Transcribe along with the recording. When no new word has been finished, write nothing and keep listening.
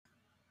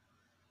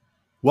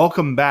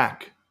Welcome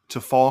back to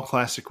Fall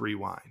Classic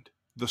Rewind,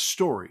 the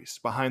stories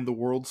behind the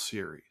World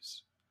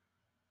Series.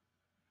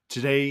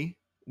 Today,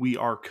 we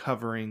are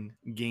covering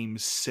Game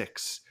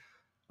 6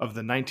 of the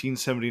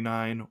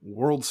 1979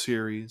 World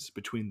Series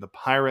between the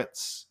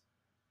Pirates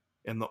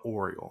and the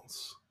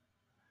Orioles.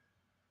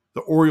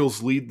 The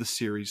Orioles lead the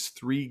series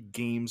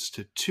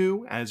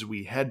 3-2 as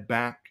we head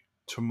back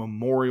to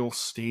Memorial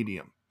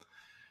Stadium.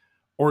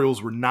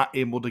 Orioles were not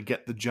able to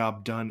get the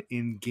job done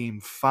in Game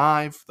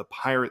 5. The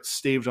Pirates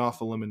staved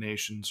off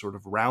elimination, sort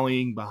of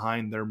rallying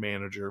behind their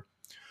manager,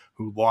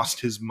 who lost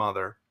his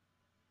mother.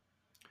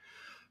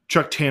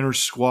 Chuck Tanner's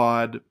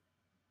squad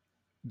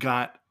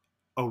got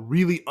a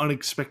really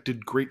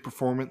unexpected great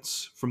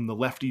performance from the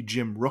lefty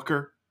Jim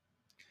Rooker.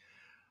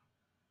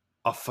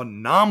 A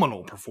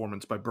phenomenal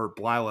performance by Bert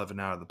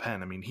Blyleven out of the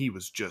pen. I mean, he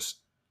was just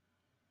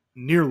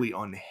nearly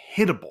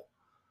unhittable.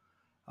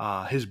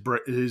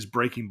 His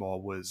breaking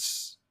ball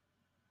was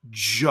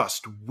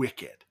just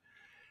wicked.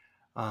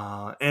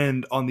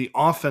 And on the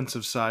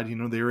offensive side,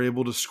 they were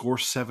able to score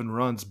 7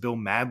 runs. Bill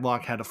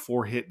Madlock had a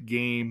 4-hit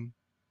game,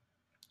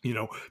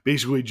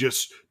 basically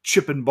just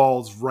chipping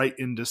balls right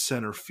into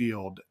center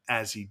field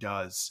as he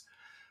does.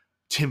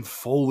 Tim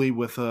Foley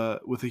with a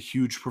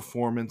huge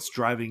performance,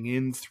 driving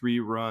in 3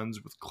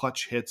 runs with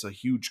clutch hits, a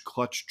huge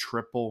clutch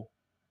triple.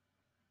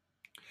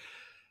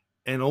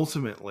 And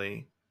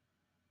ultimately,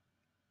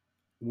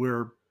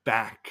 we're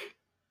back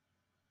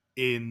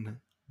in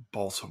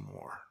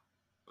Baltimore,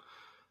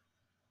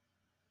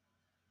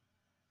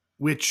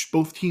 which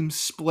both teams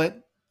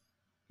split.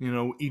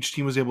 Each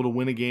team was able to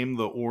win a game.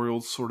 The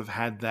Orioles sort of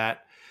had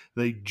that.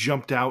 They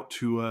jumped out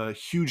to a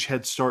huge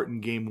head start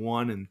in Game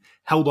 1 and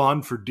held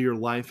on for dear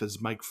life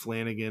as Mike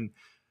Flanagan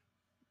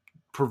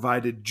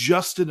provided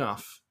just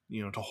enough,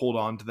 to hold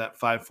on to that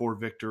 5-4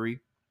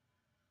 victory.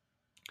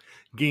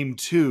 Game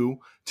 2,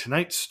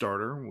 tonight's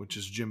starter, which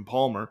is Jim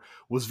Palmer,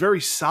 was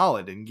very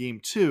solid in Game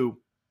 2,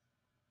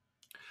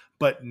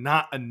 but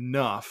not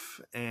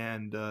enough.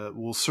 And,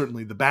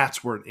 certainly the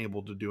bats weren't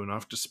able to do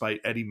enough,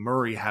 despite Eddie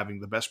Murray having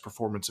the best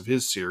performance of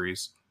his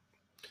series.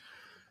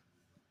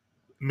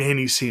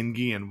 Manny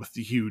Sanguillen with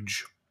the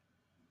huge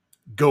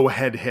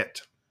go-ahead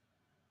hit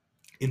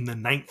in the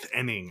 9th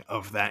inning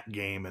of that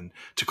game, and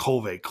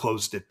Teke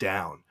closed it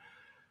down.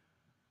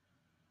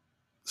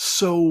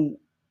 So,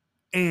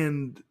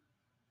 and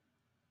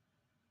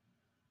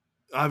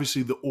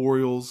obviously the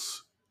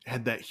Orioles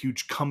had that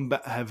huge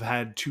comeback, have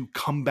had 2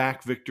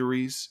 comeback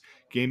victories,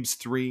 Games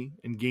 3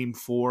 and Game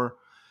 4.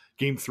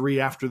 Game 3,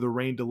 after the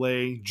rain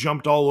delay,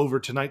 jumped all over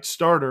tonight's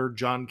starter,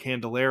 John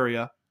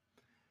Candelaria.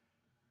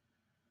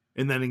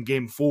 And then in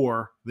Game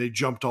 4, they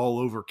jumped all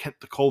over Kent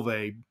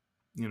Teke,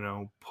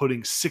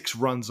 putting 6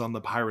 runs on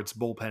the Pirates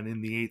bullpen in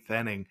the 8th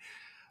inning.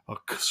 A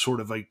sort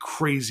of a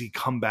crazy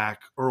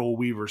comeback. Earl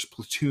Weaver's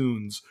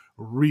platoons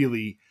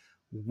really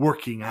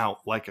working out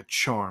like a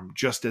charm,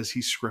 just as he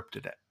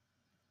scripted it.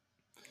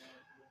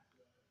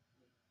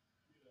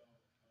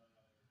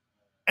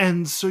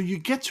 And so you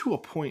get to a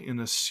point in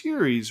a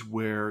series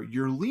where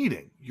you're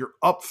leading. You're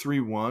up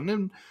 3-1,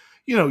 and,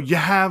 you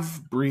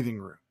have breathing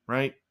room,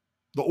 right?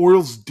 The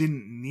Orioles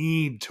didn't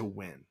need to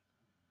win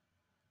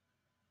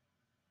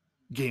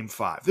Game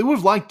 5. They would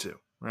have liked to,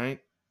 right?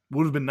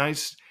 Would have been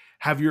nice.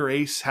 Have your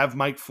ace, have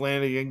Mike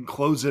Flanagan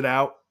close it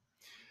out.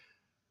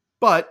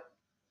 But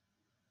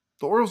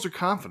the Orioles are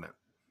confident.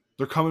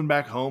 They're coming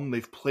back home.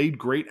 They've played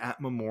great at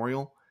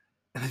Memorial.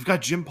 And they've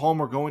got Jim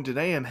Palmer going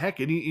today. And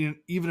heck, even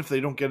if they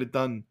don't get it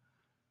done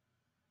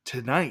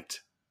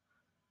tonight,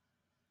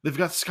 they've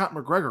got Scott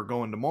McGregor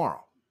going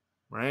tomorrow,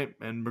 right?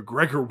 And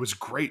McGregor was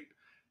great.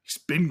 He's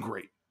been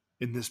great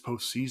in this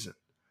postseason.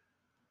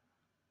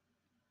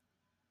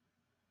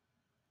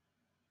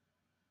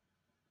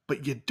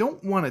 But you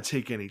don't want to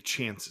take any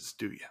chances,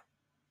 do you?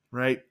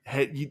 Right?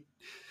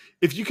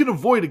 If you can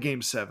avoid a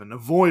Game 7,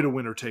 avoid a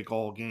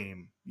winner-take-all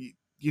game,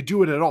 you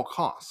do it at all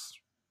costs,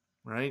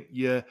 right?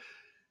 You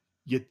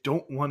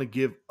don't want to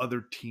give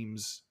other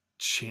teams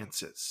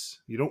chances.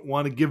 You don't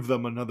want to give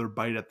them another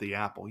bite at the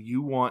apple.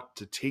 You want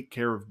to take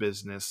care of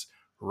business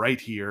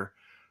right here,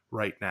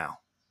 right now.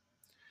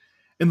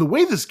 And the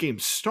way this game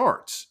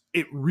starts,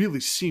 it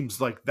really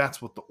seems like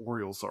that's what the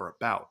Orioles are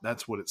about.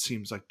 That's what it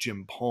seems like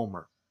Jim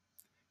Palmer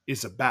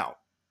is about.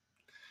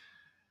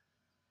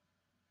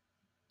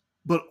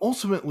 But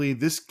ultimately,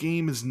 this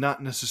game is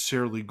not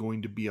necessarily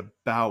going to be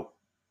about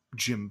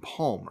Jim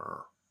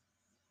Palmer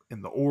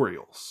and the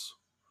Orioles.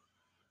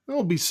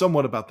 It'll be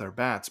somewhat about their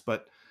bats,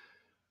 but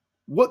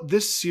what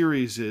this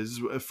series is,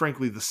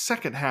 frankly, the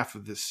second half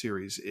of this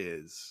series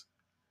is,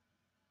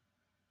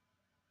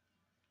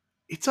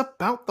 it's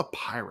about the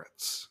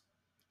Pirates.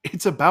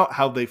 It's about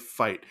how they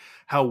fight,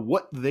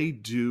 what they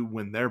do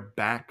when their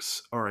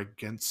backs are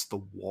against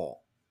the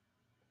wall.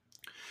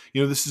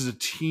 This is a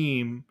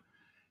team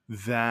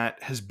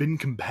that has been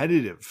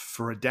competitive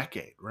for a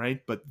decade,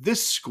 right? But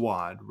this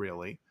squad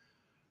really,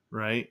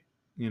 right?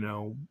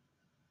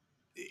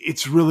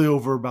 It's really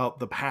over about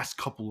the past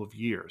couple of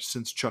years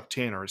since Chuck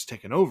Tanner has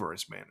taken over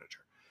as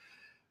manager.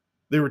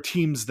 There were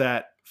teams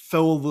that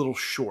fell a little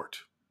short,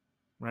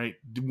 right?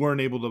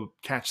 Weren't able to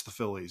catch the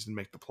Phillies and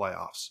make the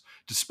playoffs,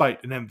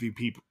 despite an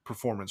MVP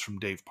performance from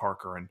Dave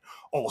Parker and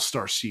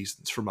all-star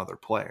seasons from other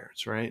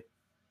players, right?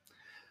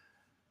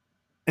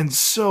 And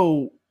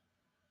so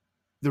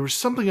there was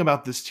something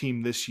about this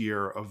team this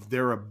year of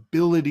their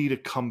ability to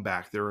come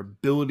back, their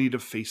ability to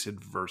face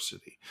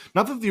adversity.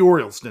 Not that the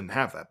Orioles didn't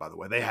have that, by the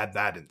way; they had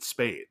that in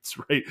spades,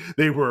 right?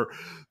 They were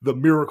the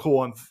miracle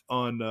on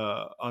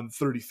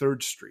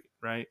 33rd Street,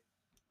 right?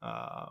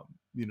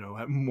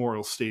 At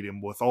Memorial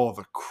Stadium with all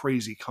the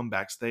crazy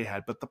comebacks they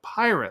had. But the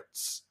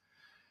Pirates,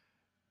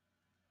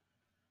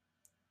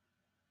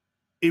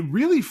 it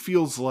really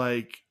feels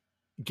like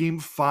Game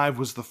 5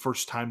 was the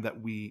first time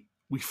that we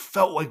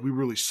felt like we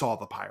really saw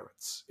the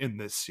Pirates in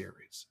this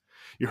series.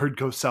 You heard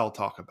Cosell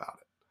talk about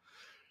it,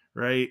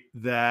 right?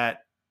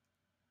 That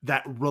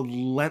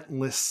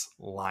relentless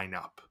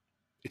lineup.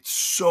 It's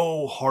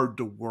so hard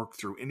to work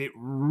through, and it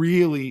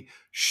really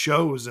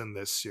shows in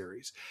this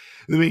series.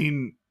 I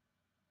mean,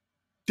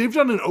 they've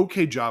done an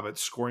okay job at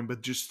scoring,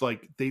 but just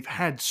like they've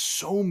had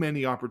so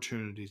many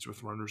opportunities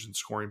with runners in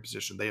scoring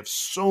position. They have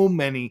so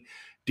many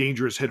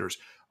dangerous hitters.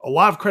 A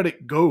lot of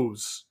credit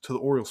goes to the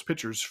Orioles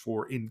pitchers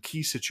for, in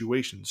key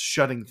situations,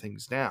 shutting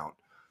things down.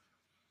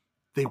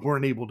 They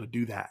weren't able to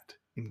do that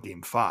in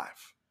Game 5.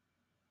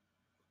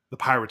 The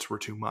Pirates were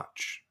too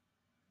much.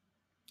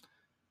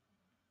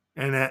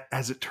 And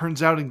as it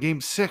turns out in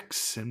Game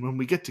 6, and when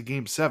we get to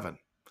Game 7,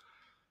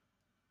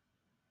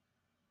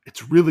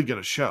 it's really going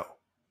to show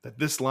that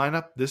this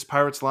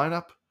Pirates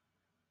lineup,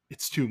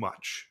 it's too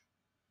much.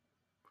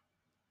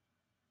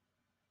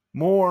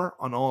 More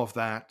on all of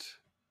that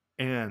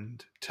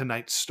and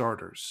tonight's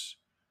starters,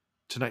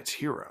 tonight's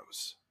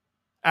heroes,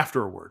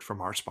 after a word from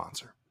our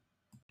sponsor.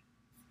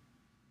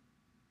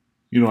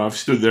 I've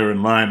stood there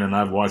in line and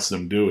I've watched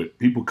them do it.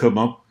 People come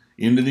up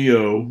into the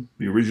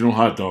original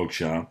hot dog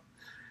shop,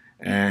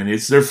 and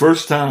it's their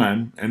first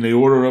time, and they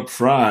order up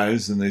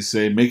fries and they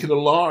say, make it a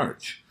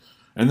large.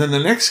 And then the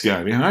next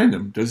guy behind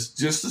them does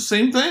just the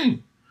same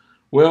thing.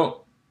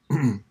 Well,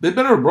 they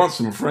better have brought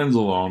some friends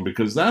along,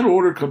 because that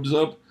order comes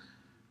up,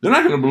 they're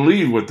not going to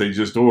believe what they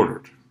just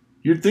ordered.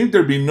 You'd think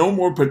there'd be no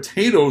more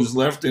potatoes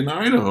left in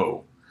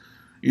Idaho.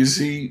 You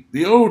see,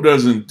 the O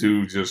doesn't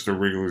do just a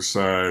regular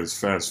size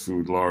fast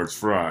food large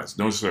fries.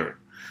 No, sir.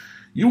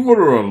 You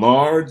order a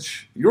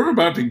large, you're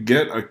about to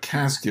get a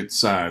casket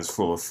size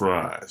full of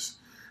fries.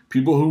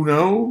 People who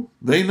know,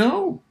 they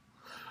know.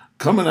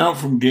 Coming out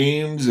from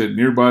games at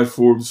nearby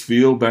Forbes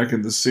Field back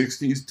in the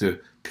 60s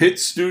to Pitt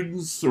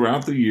students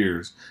throughout the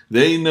years,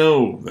 they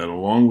know that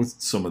along with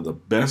some of the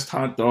best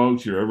hot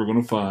dogs you're ever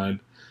going to find,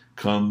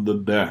 come the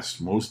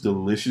best, most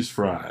delicious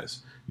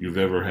fries you've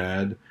ever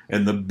had,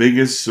 and the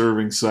biggest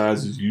serving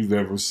sizes you've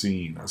ever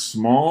seen. A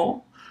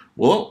small?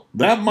 Well,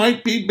 that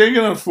might be big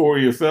enough for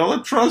you,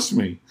 fella, trust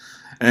me.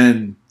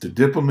 And to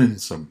dip them in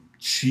some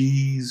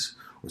cheese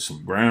or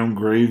some brown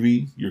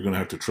gravy, you're going to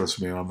have to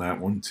trust me on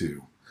that one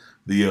too.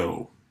 The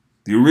O,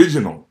 the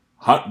original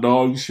hot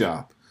dog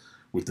shop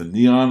with the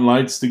neon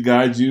lights to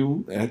guide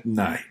you at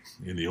night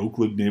in the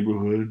Oakland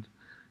neighborhood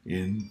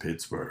in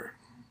Pittsburgh.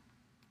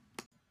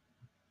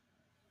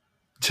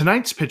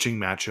 Tonight's pitching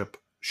matchup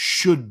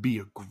should be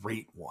a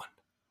great one,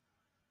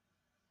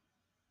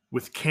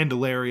 with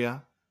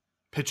Candelaria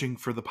pitching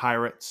for the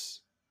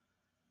Pirates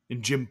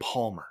and Jim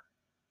Palmer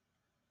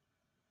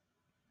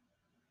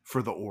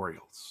for the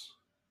Orioles.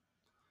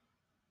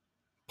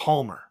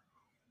 Palmer,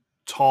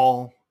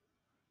 tall,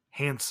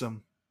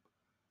 handsome,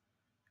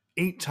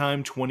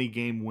 8-time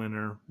 20-game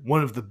winner,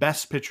 one of the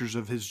best pitchers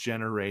of his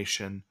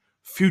generation,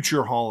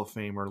 future Hall of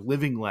Famer,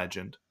 living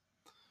legend,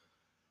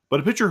 but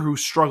a pitcher who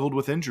struggled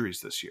with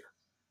injuries this year.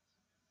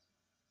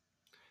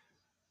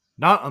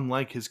 Not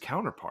unlike his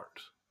counterpart,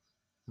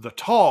 the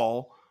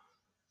tall,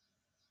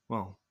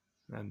 we'll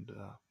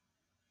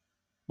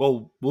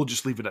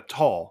just leave it at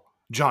tall,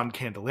 John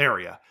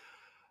Candelaria,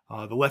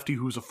 the lefty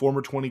who's a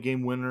former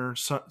 20-game winner,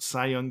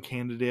 Cy Young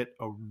candidate,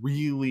 a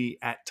really,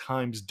 at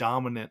times,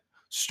 dominant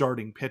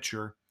starting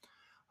pitcher,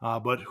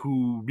 but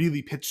who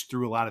really pitched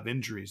through a lot of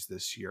injuries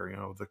this year.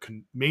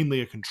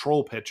 Mainly a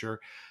control pitcher,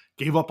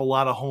 gave up a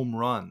lot of home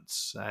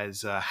runs,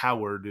 as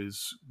Howard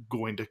is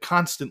going to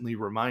constantly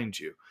remind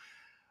you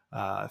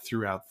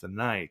throughout the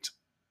night.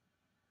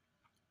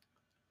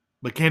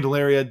 But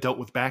Candelaria dealt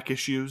with back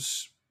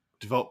issues,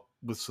 developed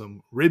with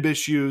some rib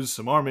issues,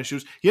 some arm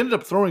issues. He ended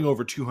up throwing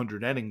over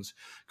 200 innings,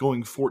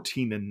 going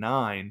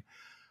 14-9.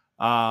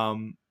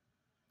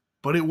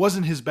 But it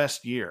wasn't his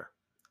best year.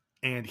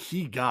 And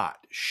he got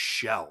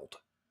shelled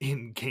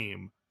in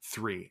Game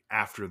 3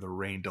 after the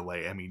rain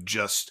delay. I mean,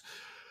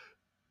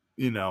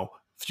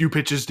 few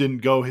pitches didn't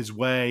go his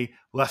way,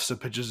 left some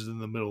pitches in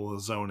the middle of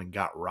the zone and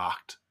got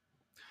rocked.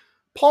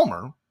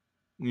 Palmer,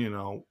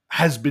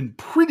 has been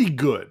pretty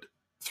good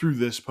through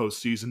this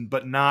postseason,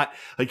 but not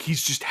like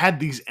he's just had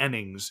these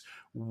innings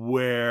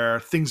where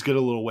things get a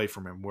little away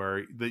from him,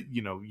 where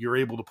you're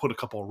able to put a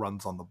couple of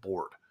runs on the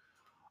board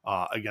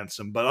against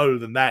him. But other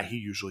than that, he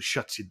usually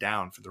shuts you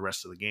down for the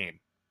rest of the game.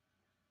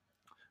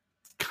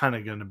 kind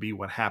of going to be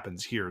what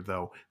happens here,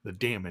 though the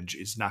damage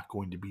is not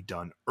going to be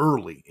done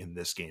early in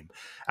this game.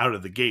 Out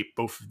of the gate,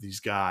 both of these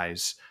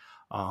guys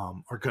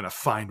are going to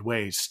find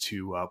ways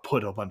to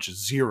put a bunch of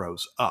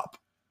zeros up.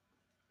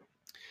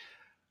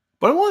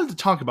 But I wanted to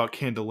talk about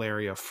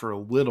Candelaria for a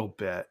little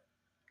bit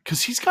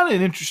because he's got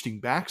an interesting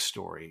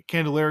backstory.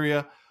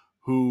 Candelaria,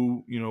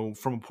 who,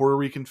 from a Puerto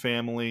Rican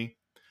family,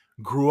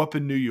 grew up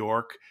in New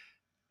York.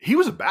 He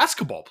was a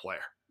basketball player,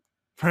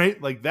 right?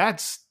 Like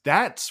that's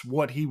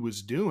what he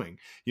was doing.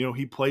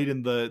 He played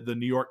in the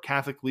New York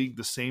Catholic League,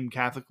 the same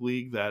Catholic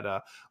League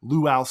that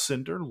Lou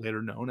Alcindor,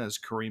 later known as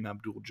Kareem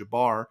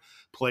Abdul-Jabbar,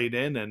 played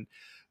in. And,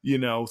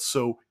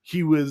 so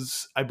he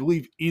was, I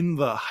believe, in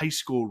the high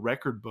school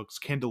record books,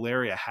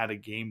 Candelaria had a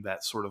game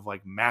that sort of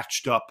like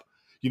matched up,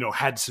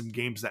 had some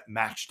games that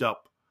matched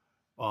up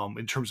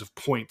in terms of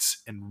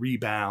points and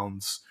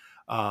rebounds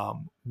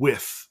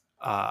with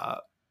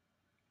Lou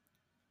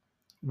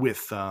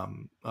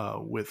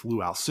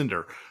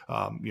Alcindor.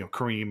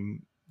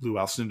 Kareem Lou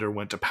Alcindor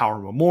went to Power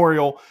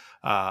Memorial.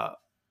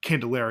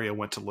 Candelaria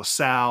went to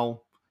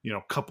LaSalle.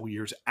 A couple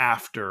years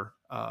after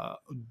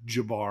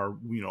Jabbar,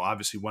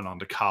 obviously went on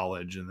to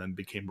college and then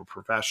became a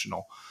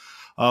professional.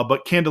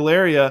 But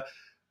Candelaria,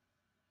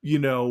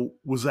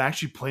 was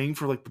actually playing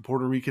for like the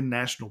Puerto Rican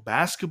national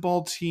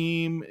basketball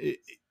team.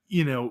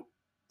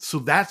 So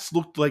that's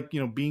looked like,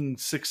 being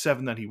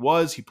 6'7"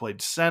 that he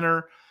played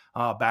center.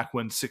 Back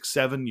when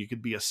 6'7", you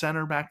could be a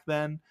center back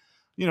then.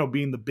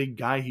 Being the big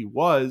guy he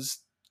was,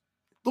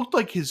 looked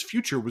like his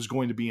future was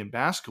going to be in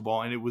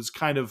basketball, and it was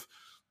kind of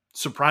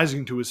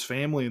surprising to his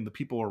family and the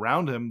people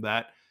around him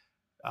that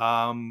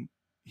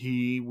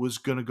he was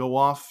going to go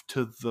off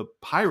to the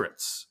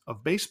Pirates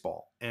of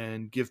baseball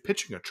and give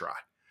pitching a try.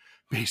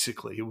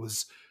 Basically, it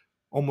was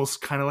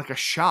almost kind of like a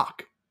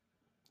shock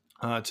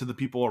to the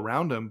people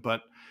around him,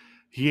 but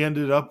he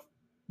ended up,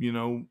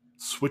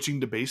 switching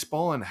to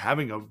baseball and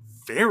having a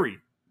very,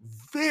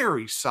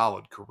 very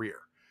solid career.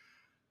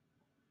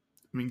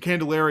 I mean,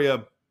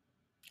 Candelaria,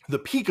 the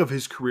peak of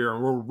his career,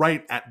 and we're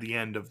right at the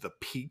end of the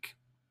peak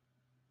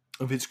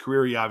of his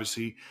career. He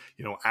obviously,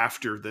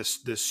 after this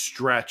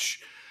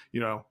stretch,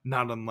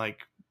 not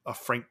unlike a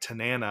Frank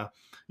Tanana,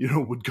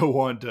 would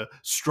go on to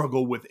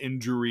struggle with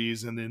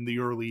injuries, and in the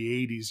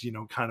early 80s,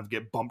 kind of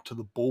get bumped to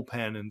the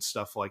bullpen and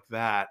stuff like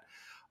that.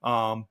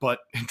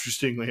 But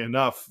interestingly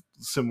enough,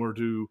 similar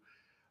to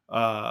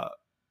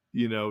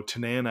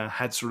Tanana,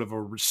 had sort of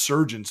a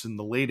resurgence in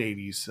the late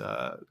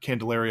 80s.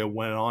 Candelaria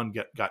went on,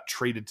 got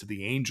traded to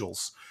the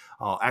Angels,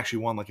 actually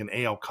won like an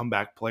AL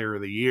comeback player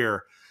of the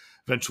year,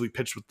 eventually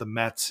pitched with the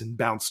Mets and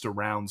bounced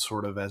around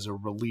sort of as a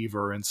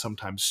reliever and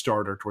sometimes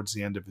starter towards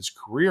the end of his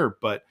career.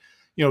 But,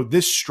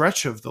 this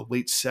stretch of the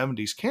late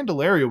 70s,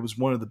 Candelaria was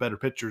one of the better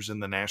pitchers in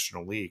the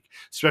National League,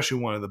 especially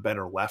one of the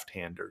better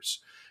left-handers.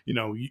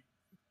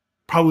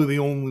 Probably the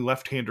only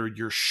left-hander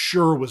you're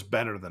sure was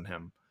better than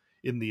him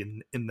in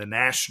the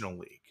National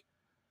League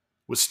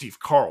was Steve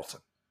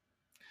Carlton.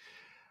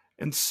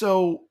 And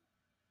so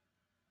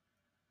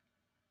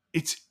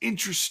it's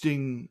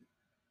interesting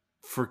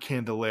for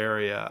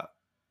Candelaria,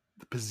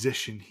 the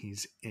position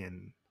he's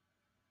in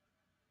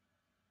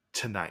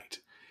tonight,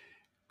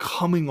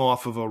 coming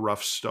off of a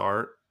rough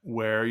start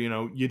where,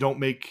 you don't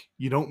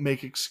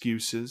make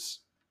excuses,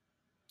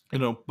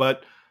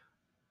 but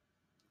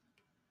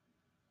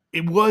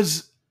it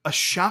was a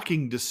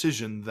shocking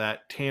decision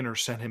that Tanner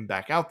sent him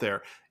back out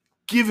there,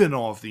 given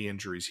all of the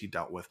injuries he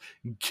dealt with,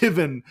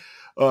 given,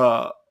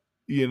 how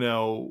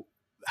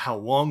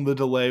long the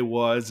delay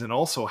was, and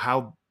also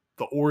how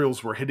the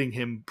Orioles were hitting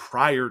him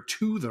prior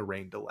to the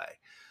rain delay.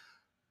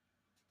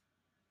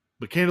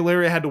 But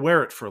Candelaria had to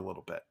wear it for a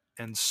little bit.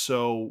 And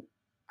so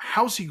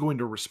how's he going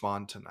to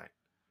respond tonight?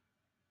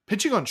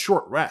 Pitching on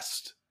short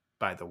rest,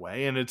 by the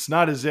way. And it's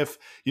not as if,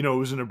 it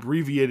was an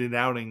abbreviated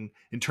outing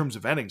in terms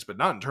of innings, but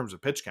not in terms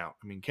of pitch count.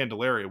 I mean,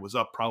 Candelaria was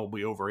up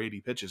probably over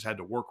 80 pitches, had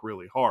to work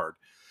really hard.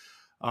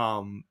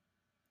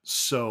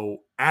 So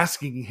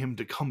asking him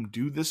to come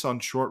do this on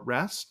short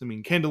rest, I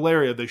mean,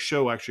 Candelaria, they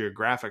show actually a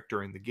graphic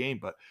during the game,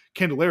 but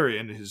Candelaria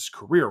in his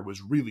career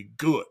was really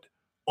good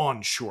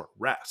on short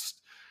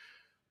rest.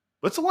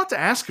 But it's a lot to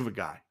ask of a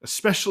guy,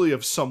 especially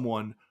of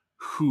someone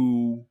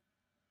who,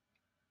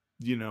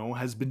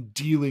 has been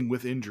dealing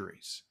with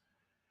injuries,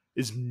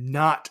 is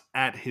not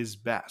at his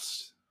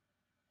best.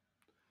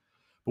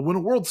 But when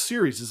a World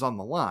Series is on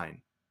the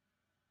line,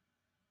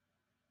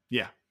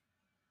 yeah,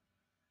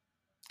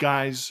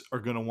 guys are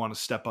going to want to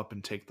step up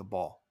and take the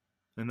ball.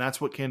 And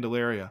that's what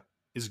Candelaria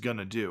is going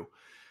to do.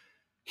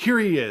 Here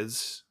he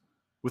is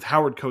with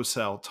Howard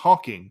Cosell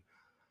talking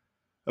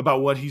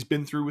about what he's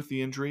been through with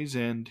the injuries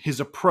and his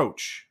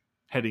approach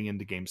heading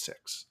into Game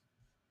 6.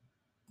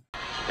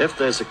 If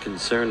there's a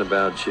concern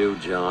about you,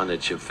 John,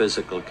 it's your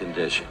physical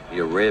condition,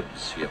 your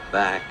ribs, your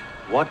back.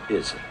 What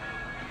is it?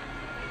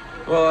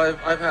 Well,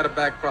 I've had a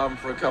back problem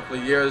for a couple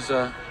of years.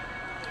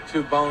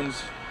 Two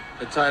bones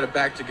that tie the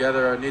back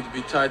together need to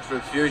be tied for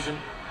a fusion.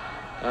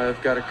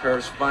 I've got a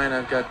curved spine.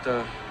 I've got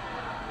a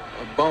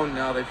bone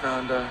now they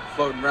found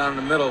floating around in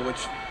the middle,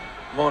 which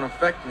won't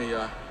affect me.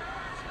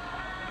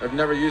 I've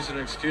never used an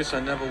excuse. I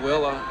never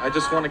will. I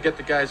just want to get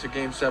the guys to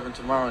Game 7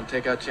 tomorrow and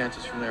take our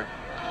chances from there.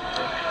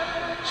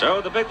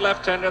 So the big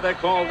left-hander they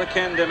call the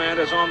Candyman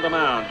is on the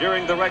mound.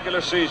 During the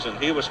regular season,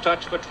 he was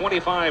touched for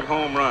 25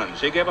 home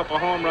runs. He gave up a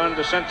home run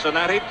to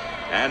Cincinnati,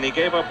 and he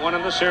gave up one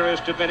in the series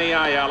to Vinny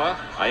Ayala.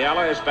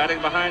 Ayala is batting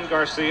behind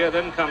Garcia.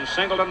 Then comes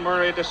Singleton,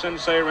 Murray,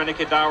 DeCinces,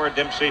 Renicky, Dower,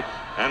 Dempsey,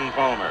 and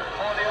Palmer.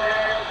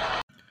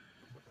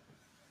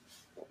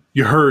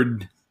 You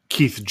heard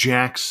Keith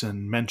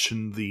Jackson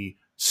mention the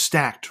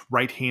stacked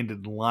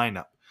right-handed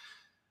lineup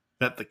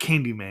that the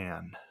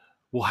Candyman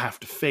will have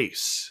to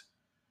face.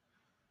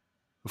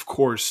 Of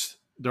course,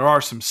 there are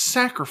some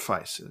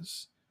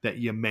sacrifices that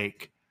you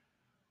make,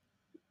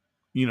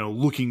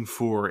 looking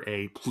for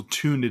a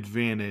platoon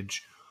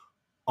advantage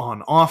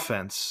on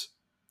offense.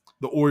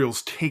 The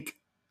Orioles take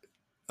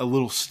a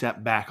little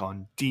step back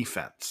on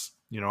defense.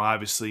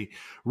 Obviously,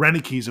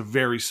 Renicky's a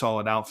very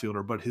solid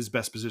outfielder, but his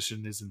best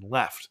position is in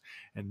left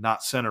and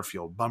not center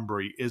field.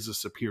 Bunbury is a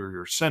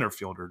superior center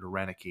fielder to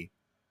Renicky.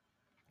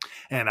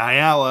 And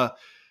Ayala,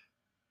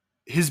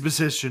 his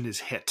position is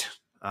hit.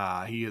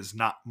 He is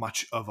not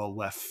much of a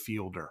left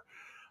fielder.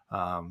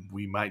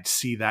 We might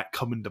see that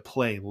come into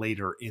play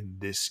later in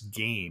this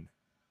game.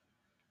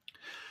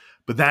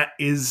 But that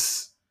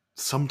is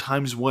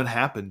sometimes what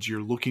happens.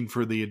 You're looking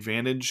for the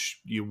advantage.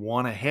 You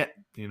want to hit.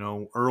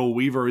 Earl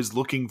Weaver is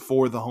looking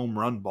for the home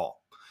run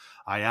ball.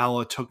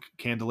 Ayala took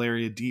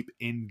Candelaria deep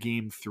in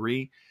Game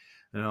 3.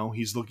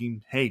 He's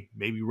looking, hey,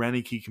 maybe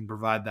Renicky can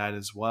provide that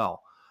as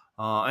well.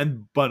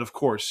 But of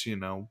course,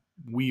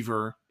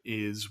 Weaver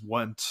is,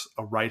 once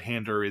a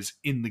right-hander is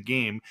in the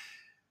game,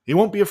 he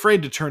won't be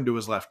afraid to turn to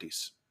his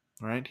lefties,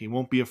 right? He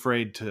won't be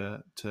afraid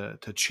to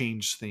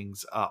change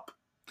things up.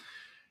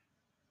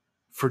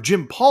 For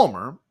Jim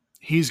Palmer,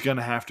 he's going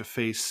to have to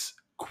face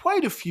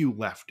quite a few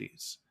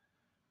lefties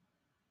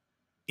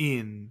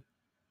in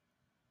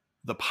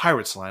the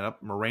Pirates lineup.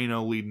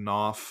 Moreno leading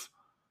off,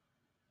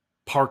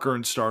 Parker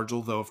and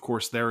Stargell, though of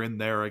course they're in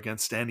there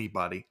against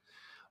anybody,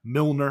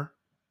 Milner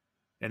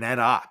and Ed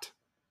Ott.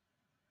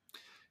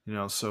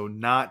 So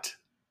not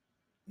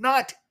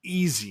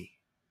easy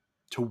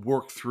to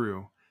work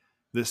through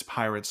this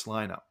Pirates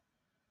lineup.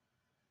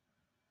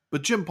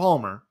 But Jim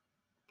Palmer,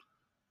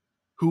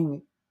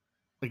 who,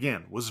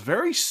 again, was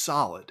very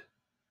solid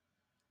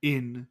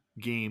in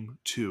Game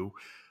 2,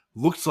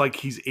 looks like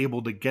he's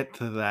able to get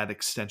to that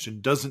extension.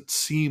 Doesn't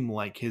seem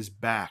like his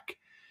back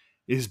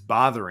is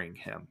bothering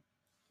him,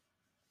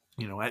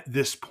 at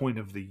this point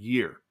of the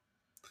year.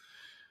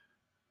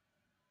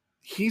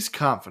 He's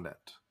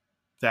confident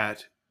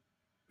that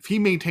if he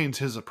maintains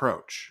his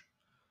approach,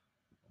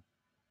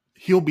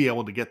 he'll be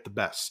able to get the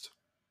best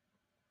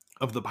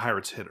of the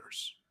Pirates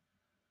hitters.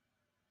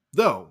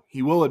 Though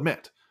he will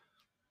admit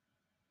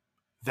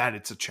that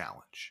it's a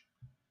challenge.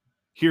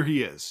 Here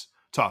he is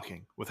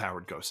talking with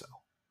Howard Cosell.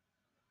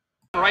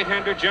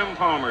 Right-hander Jim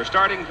Palmer,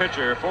 starting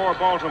pitcher for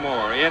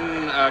Baltimore. In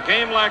a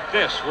game like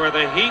this, where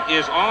the heat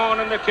is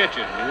on in the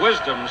kitchen,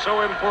 wisdom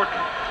so important.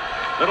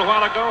 A little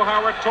while ago,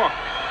 Howard talked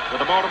with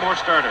the Baltimore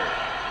starter.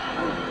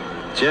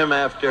 Jim,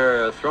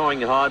 after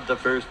throwing hard the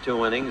first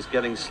 2 innings,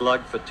 getting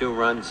slugged for 2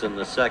 runs in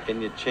the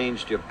second, you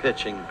changed your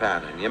pitching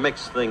pattern. You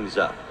mixed things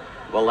up.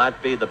 Will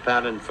that be the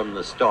pattern from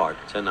the start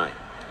tonight?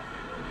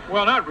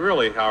 Well, not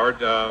really,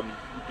 Howard. I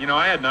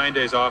had 9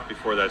 days off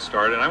before that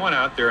started, and I went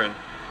out there, and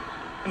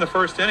in the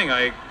first inning,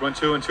 I went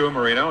 2-2 with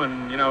Marino,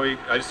 and,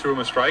 I just threw him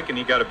a strike, and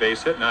he got a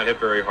base hit, not hit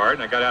very hard,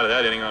 and I got out of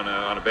that inning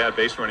on a bad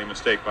base running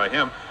mistake by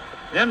him.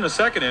 Then in the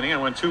second inning, I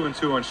went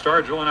 2-2 on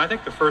Stargell, and I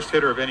think the first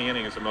hitter of any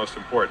inning is the most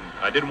important.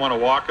 I didn't want to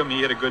walk him.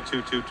 He hit a good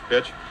 2-2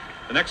 pitch.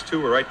 The next 2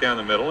 were right down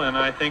the middle, and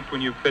I think when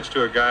you pitch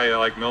to a guy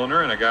like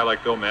Milner and a guy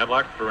like Bill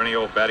Madlock,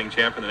 perennial batting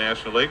champ in the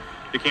National League,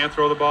 you can't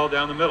throw the ball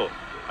down the middle.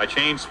 I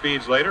changed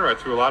speeds later. I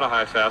threw a lot of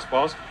high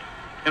fastballs,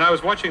 and I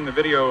was watching the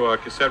video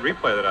cassette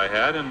replay that I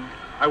had, and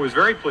I was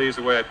very pleased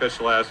the way I pitched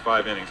the last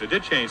 5 innings. I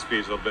did change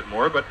speeds a little bit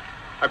more, but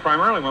I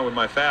primarily went with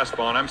my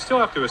fastball, and I still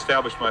have to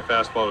establish my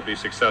fastball to be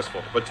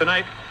successful. But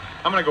tonight,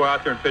 I'm going to go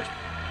out there and pitch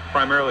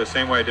primarily the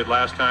same way I did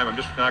last time. I'm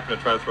just not going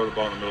to try to throw the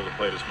ball in the middle of the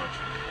plate as much.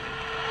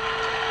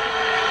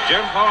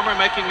 Jim Palmer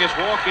making his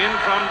walk in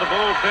from the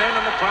bullpen,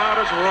 and the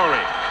crowd is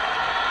roaring.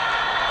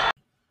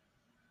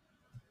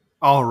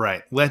 All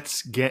right,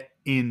 let's get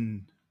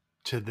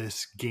into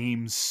this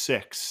Game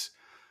 6.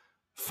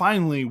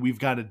 Finally, we've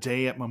got a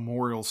day at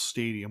Memorial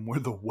Stadium where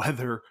the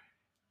weather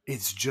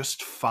is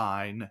just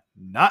fine,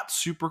 not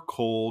super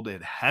cold.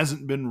 It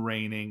hasn't been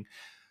raining.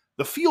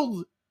 The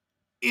field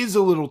is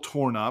a little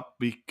torn up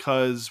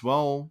because,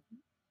 well,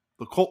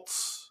 the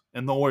Colts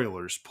and the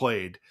Oilers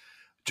played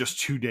just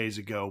 2 days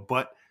ago.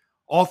 But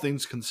all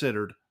things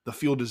considered, the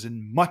field is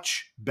in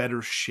much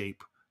better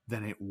shape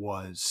than it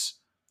was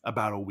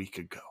about a week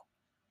ago.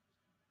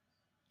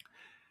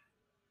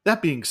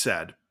 That being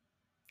said,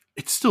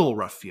 it's still a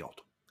rough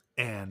field,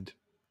 and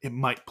it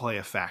might play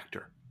a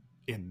factor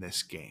in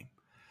this game.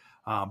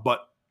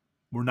 But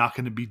we're not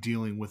going to be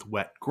dealing with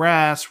wet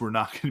grass. We're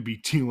not going to be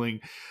dealing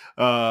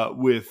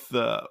with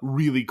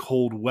really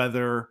cold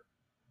weather.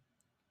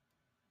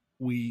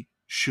 We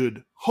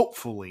should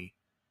hopefully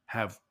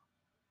have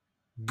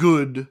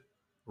good,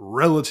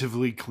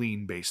 relatively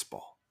clean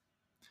baseball.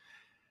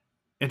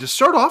 And to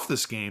start off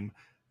this game,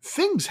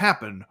 things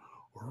happen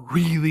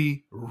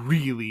really,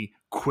 really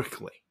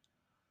quickly.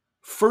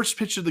 First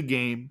pitch of the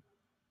game,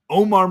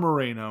 Omar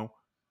Moreno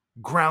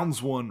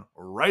grounds one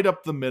right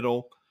up the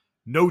middle.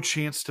 No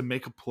chance to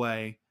make a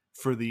play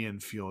for the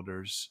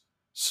infielders.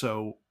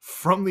 So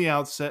from the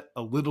outset,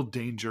 a little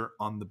danger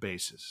on the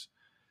bases.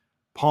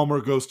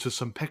 Palmer goes to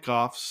some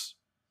pickoffs,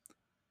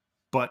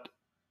 but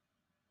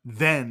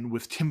then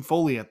with Tim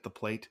Foley at the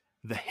plate,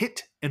 the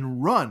hit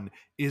and run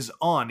is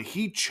on.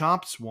 He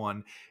chops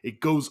one. It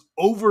goes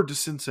over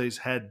DeCince's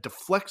head,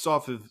 deflects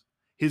off of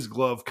his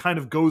glove, kind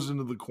of goes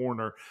into the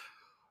corner.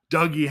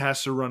 Dougie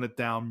has to run it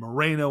down.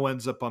 Moreno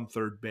ends up on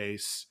third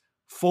base.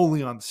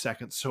 Foley on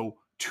second. So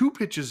 2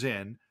 pitches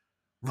in,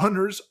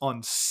 runners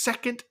on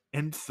second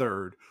and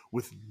third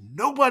with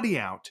nobody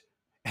out,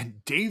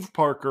 and Dave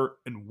Parker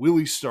and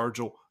Willie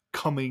Stargell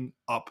coming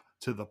up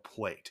to the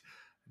plate.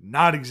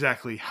 Not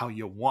exactly how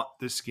you want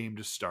this game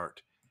to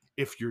start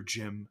if you're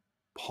Jim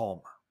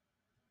Palmer.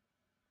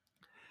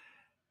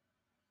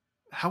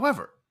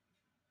 However,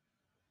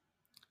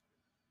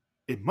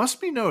 it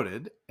must be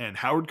noted, and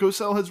Howard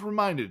Cosell has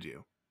reminded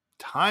you,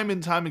 time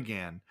and time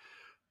again,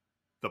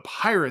 the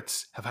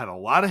Pirates have had a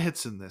lot of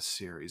hits in this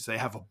series. They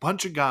have a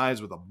bunch of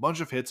guys with a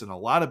bunch of hits and a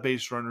lot of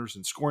base runners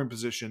in scoring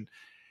position.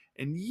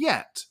 And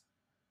yet,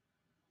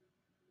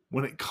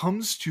 when it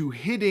comes to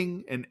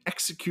hitting and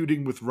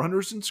executing with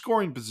runners in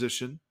scoring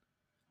position,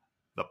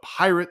 the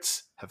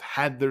Pirates have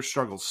had their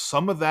struggles.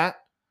 Some of that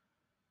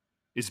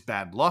is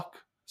bad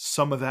luck.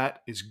 Some of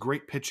that is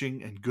great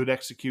pitching and good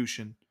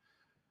execution.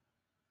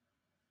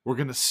 We're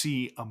going to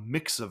see a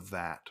mix of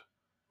that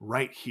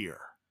right here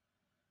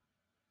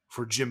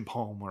for Jim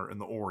Palmer and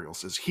the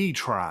Orioles as he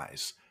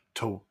tries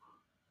to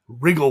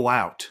wriggle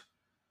out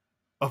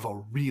of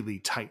a really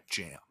tight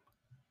jam.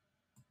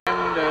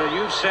 And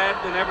you've said,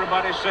 and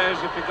everybody says,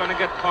 if you're going to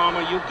get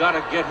Palmer, you've got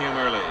to get him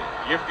early.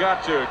 You've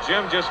got to.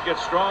 Jim just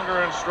gets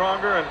stronger and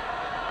stronger, and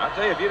I'll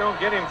tell you, if you don't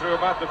get him through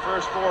about the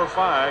first 4 or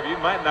 5, you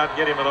might not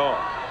get him at all.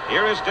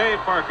 Here is Dave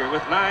Parker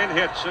with 9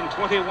 hits and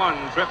 21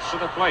 trips to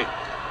the plate.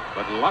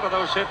 But a lot of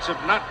those hits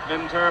have not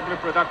been terribly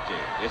productive.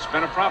 It's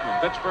been a problem.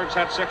 Pittsburgh's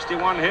had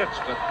 61 hits,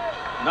 but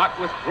not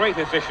with great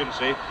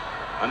efficiency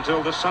until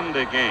the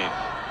Sunday game.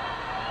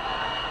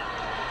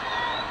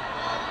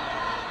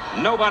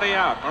 Nobody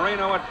out.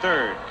 Moreno at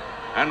third.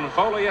 And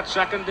Foley at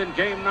second in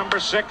game number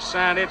 6,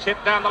 and it's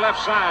hit down the left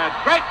side.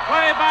 Great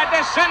play by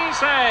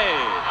DeCince.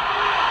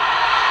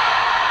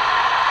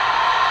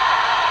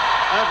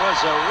 That was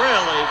a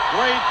really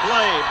great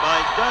play by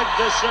Doug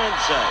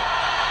DeCince.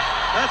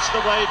 That's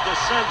the way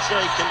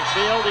DeCince can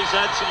field. He's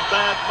had some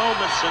bad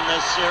moments in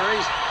this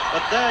series, but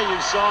there you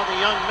saw the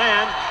young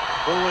man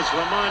who was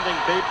reminding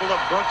people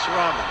of Brooks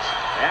Robbins.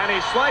 And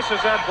he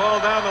slices that ball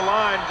down the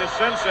line.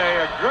 DeCince,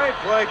 a great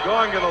play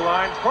going to the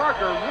line.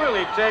 Parker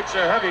really takes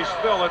a heavy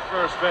spill at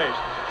first base.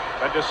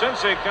 But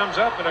DeCince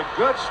comes up in a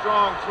good,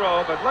 strong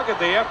throw. But look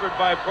at the effort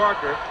by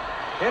Parker,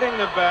 hitting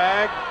the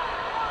bag.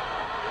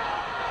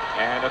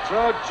 And the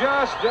throw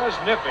just does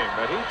nip him,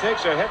 but he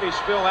takes a heavy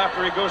spill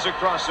after he goes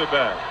across the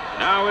bag.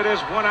 Now it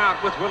is 1 out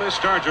with Willie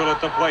Stargell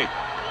at the plate.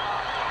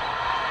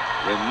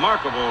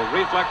 Remarkable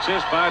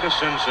reflexes by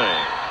DeCince.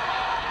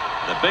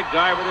 The big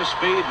guy with his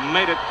speed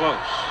made it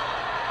close.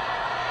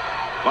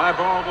 Fly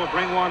ball will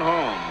bring 1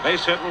 home.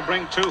 Base hit will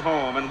bring 2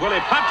 home. And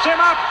Willie pops him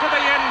up to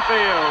the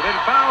infield. In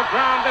foul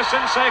ground,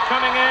 DeCince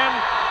coming in.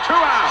 2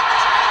 out.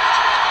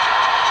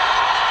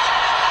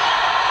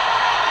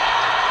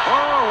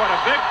 Oh, what a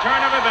big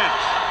turn of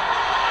events.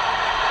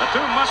 The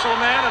 2 muscle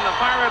men in the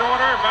Pirate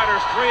order,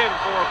 batters 3 and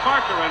 4,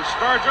 Parker and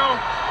Stargell.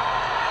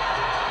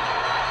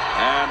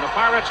 And the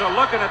Pirates are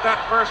looking at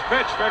that first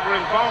pitch, figuring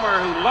Palmer,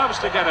 who loves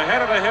to get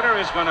ahead of the hitter,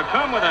 is going to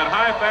come with that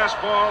high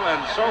fastball. And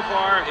so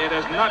far, it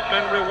has not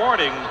been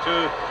rewarding to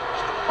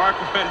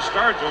Parker and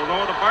Stargell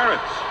nor the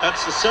Pirates.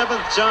 That's the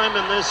 7th time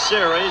in this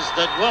series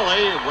that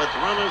Willie, with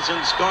runners in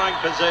scoring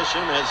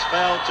position, has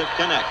failed to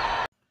connect.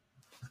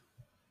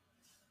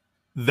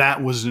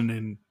 That was an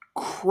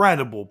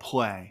incredible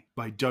play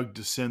by Doug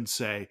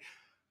DeCince,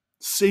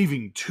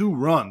 saving 2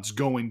 runs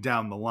going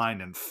down the line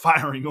and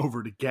firing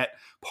over to get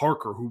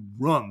Parker, who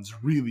runs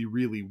really,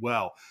 really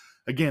well.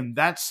 Again,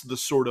 that's the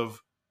sort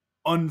of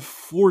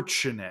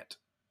unfortunate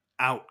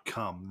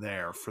outcome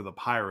there for the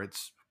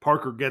Pirates.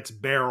 Parker gets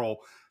barrel,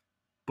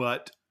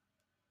 but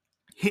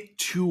hit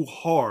too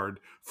hard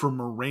for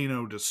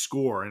Moreno to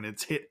score, and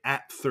it's hit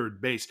at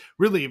third base.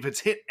 Really, if it's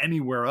hit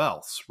anywhere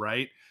else,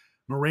 right,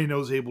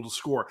 Moreno's able to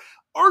score.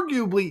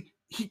 Arguably,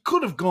 he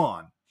could have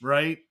gone,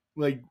 right?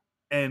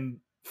 And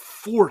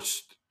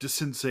forced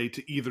DeCince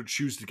to either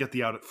choose to get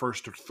the out at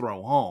first or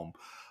throw home.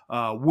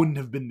 Wouldn't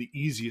have been the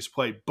easiest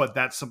play, but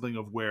that's something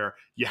of where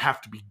you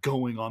have to be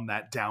going on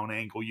that down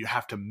angle. You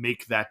have to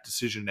make that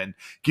decision, and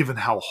given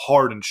how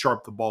hard and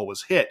sharp the ball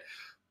was hit,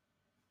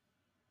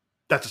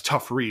 that's a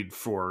tough read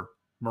for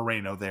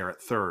Moreno there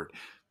at third.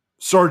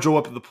 Sargent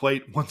up at the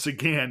plate. Once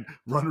again,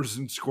 runners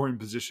in scoring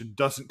position,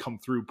 doesn't come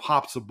through,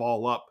 pops the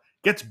ball up,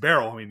 gets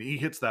barrel. I mean, he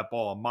hits that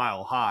ball a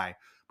mile high,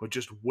 but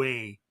just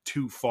way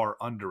too far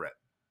under it.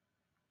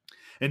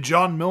 And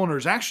John Milner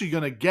is actually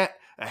going to get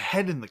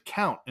ahead in the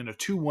count in a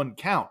 2-1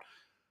 count,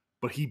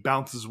 but he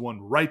bounces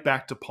one right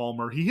back to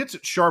Palmer. He hits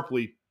it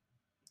sharply.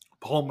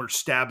 Palmer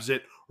stabs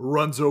it,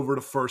 runs over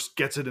to first,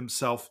 gets it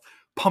himself,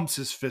 pumps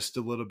his fist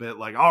a little bit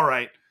like, all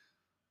right,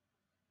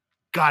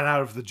 got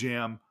out of the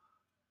jam.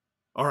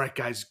 All right,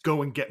 guys,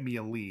 go and get me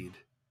a lead.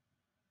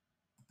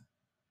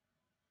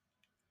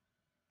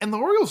 And the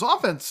Orioles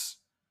offense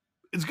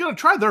is going to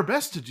try their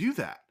best to do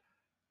that.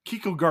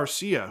 Kiko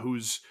Garcia,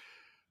 who's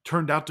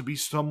turned out to be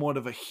somewhat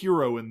of a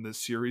hero in this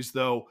series,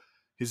 though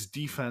his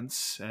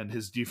defense and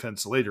his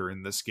defense later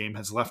in this game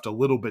has left a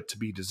little bit to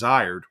be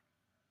desired.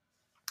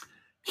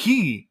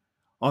 He,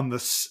 on the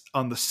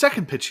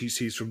second pitch he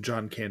sees from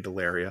John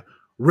Candelaria,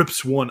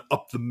 rips one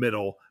up the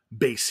middle,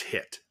 base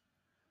hit.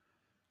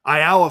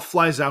 Ayala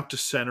flies out to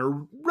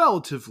center,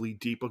 relatively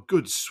deep, a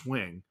good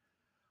swing.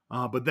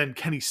 But then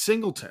Kenny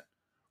Singleton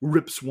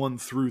rips one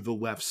through the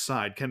left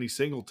side. Kenny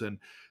Singleton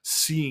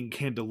seeing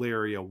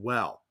Candelaria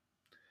well.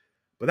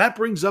 But that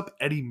brings up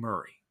Eddie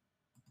Murray,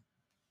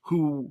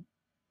 who,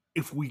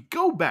 if we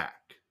go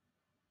back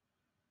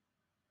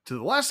to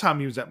the last time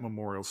he was at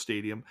Memorial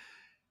Stadium,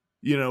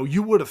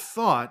 you would have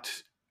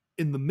thought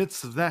in the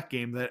midst of that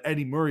game that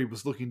Eddie Murray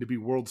was looking to be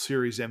World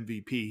Series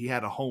MVP. He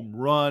had a home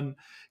run.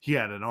 He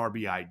had an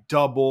RBI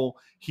double.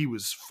 He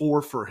was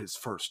 4 for his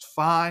first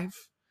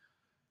 5.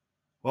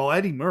 Well,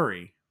 Eddie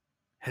Murray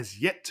has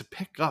yet to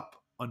pick up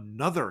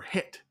another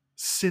hit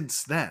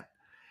since then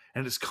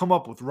and has come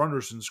up with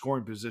runners in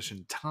scoring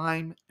position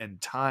time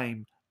and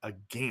time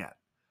again.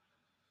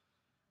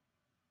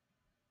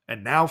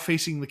 And now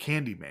facing the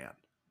Candyman,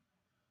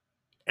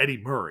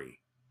 Eddie Murray,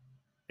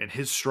 and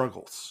his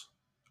struggles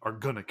are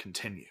going to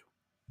continue.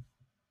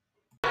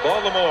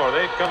 Baltimore,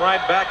 they come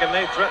right back and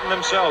they threaten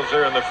themselves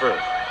there in the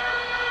first.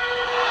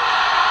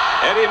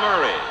 Eddie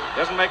Murray,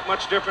 doesn't make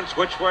much difference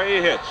which way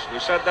he hits. We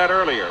said that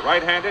earlier.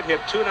 Right-handed, hit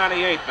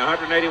 .298 and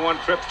 181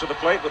 trips to the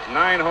plate with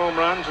 9 home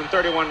runs and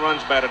 31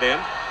 runs batted in.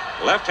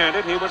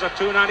 Left-handed, he was a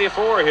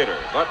 .294 hitter,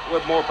 but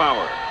with more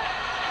power.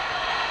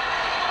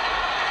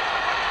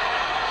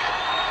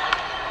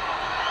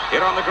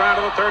 Hit on the ground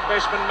to the third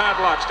baseman,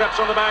 Madlock. Steps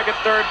on the bag at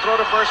third, throw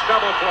to first,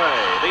 double play.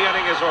 The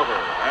inning is over.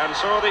 And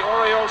so the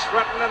Orioles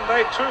threaten, and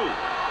they too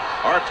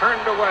are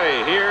turned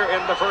away here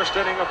in the first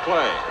inning of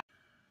play.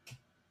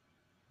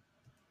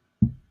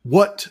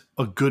 What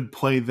a good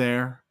play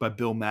there by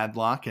Bill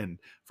Madlock, and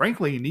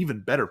frankly, an even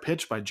better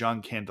pitch by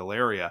John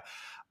Candelaria.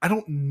 I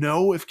don't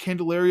know if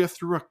Candelaria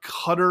threw a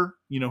cutter.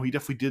 He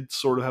definitely did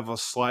sort of have a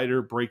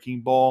slider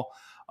breaking ball.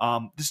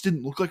 This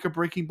didn't look like a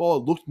breaking ball.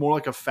 It looked more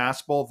like a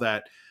fastball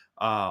that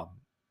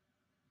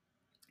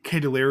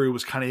Candelaria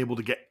was kind of able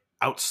to get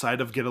outside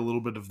of, get a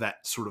little bit of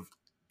that sort of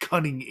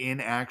cutting in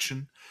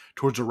action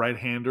towards a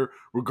right-hander.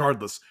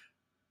 Regardless,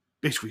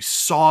 basically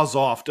saws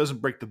off,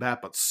 doesn't break the bat,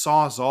 but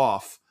saws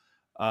off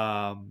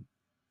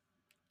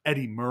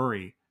Eddie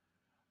Murray.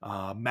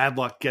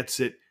 Madlock gets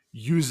it,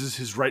 uses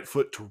his right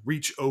foot to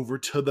reach over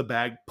to the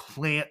bag,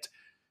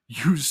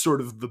 use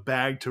sort of the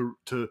bag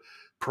to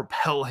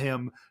propel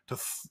him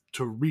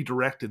to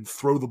redirect and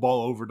throw the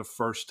ball over to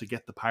first to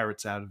get the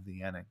Pirates out of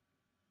the inning.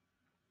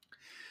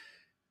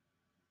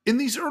 In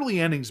these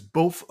early innings,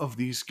 both of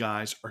these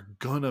guys are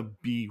going to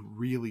be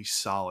really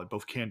solid,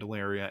 both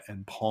Candelaria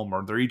and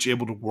Palmer. They're each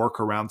able to work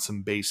around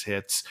some base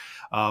hits.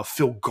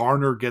 Phil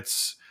Garner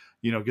gets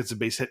a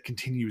base hit,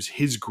 continues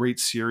his great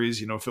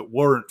series. If it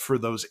weren't for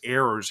those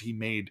errors he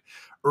made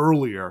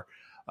earlier,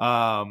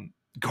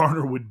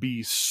 Garner would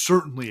be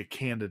certainly a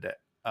candidate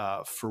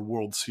for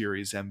World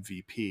Series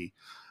MVP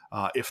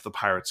if the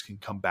Pirates can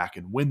come back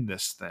and win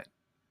this thing.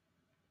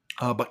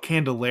 But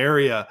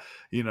Candelaria,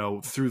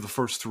 through the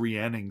first 3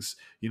 innings,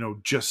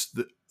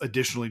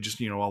 additionally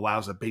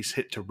allows a base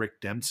hit to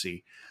Rick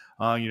Dempsey.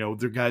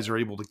 Their guys are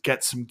able to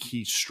get some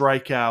key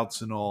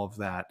strikeouts and all of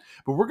that.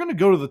 But we're going to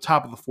go to the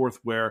top of the fourth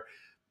where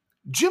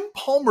Jim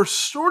Palmer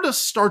sort of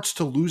starts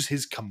to lose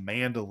his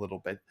command a little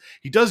bit.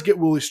 He does get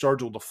Willie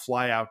Stargell to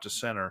fly out to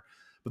center,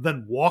 but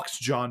then walks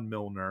John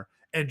Milner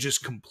and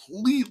just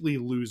completely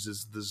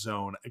loses the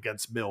zone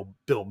against Bill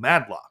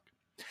Madlock.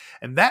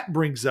 And that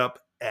brings up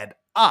Ed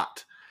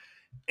Ott.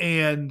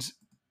 And,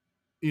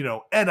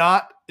 Ed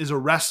Ott is a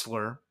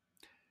wrestler.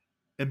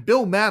 And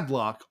Bill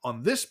Madlock,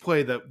 on this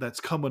play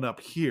that's coming up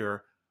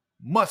here,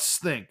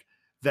 must think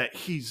that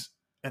he's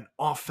an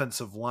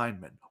offensive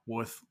lineman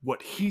with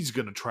what he's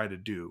going to try to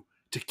do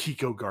to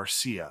Kiko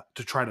Garcia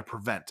to try to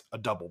prevent a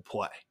double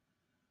play.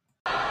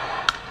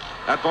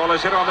 That ball is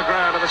hit on the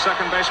ground to the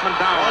second baseman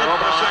down.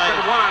 Over to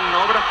second one.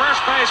 Over to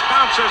first base.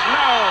 Bounces.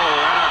 No.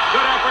 And a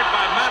good effort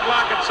by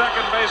Madlock at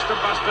second base to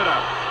bust it up.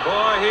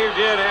 Boy, he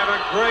did have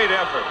a great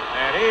effort.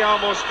 And he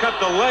almost cut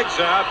the legs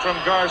out from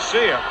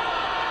Garcia.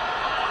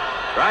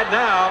 Right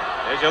now,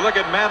 as you look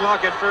at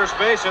Madlock at first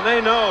base, and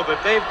they know that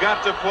they've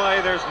got to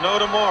play. There's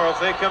no tomorrow if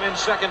they come in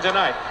second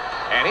tonight.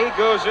 And he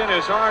goes in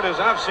as hard as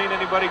I've seen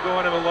anybody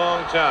go in a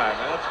long time.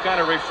 That's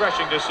kind of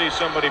refreshing to see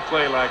somebody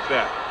play like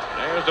that.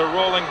 There's the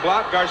rolling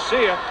block.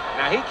 Garcia.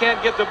 Now he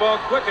can't get the ball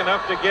quick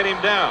enough to get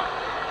him down.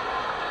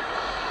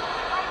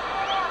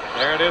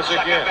 There it is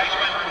again.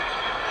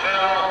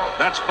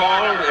 That's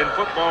called in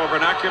football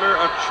vernacular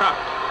a chop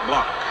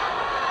block.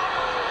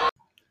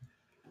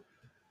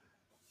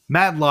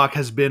 Madlock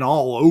has been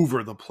all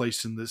over the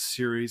place in this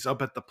series,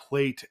 up at the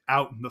plate,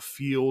 out in the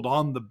field,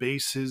 on the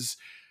bases.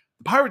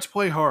 The Pirates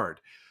play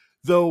hard.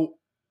 Though,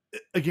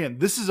 again,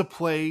 this is a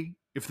play.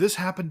 If this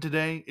happened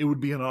today, it would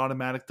be an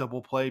automatic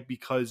double play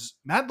because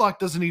Madlock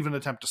doesn't even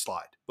attempt to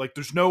slide. Like,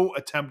 there's no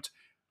attempt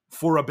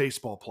for a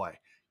baseball play.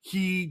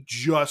 He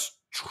just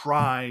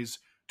tries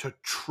to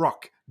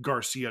truck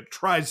Garcia,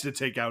 tries to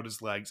take out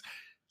his legs.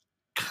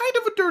 Kind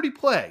of a dirty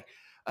play.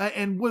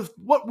 And with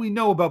what we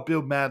know about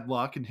Bill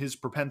Madlock and his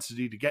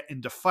propensity to get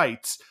into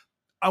fights,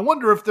 I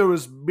wonder if there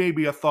was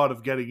maybe a thought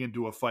of getting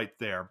into a fight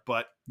there.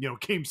 But,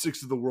 Game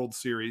 6 of the World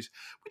Series,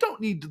 we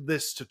don't need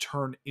this to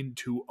turn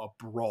into a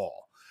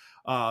brawl.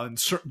 And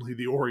certainly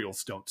the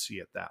Orioles don't see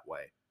it that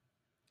way.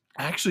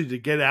 Actually, to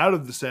get out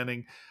of this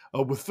inning,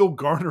 with Phil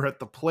Garner at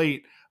the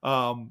plate,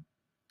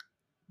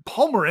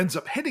 Palmer ends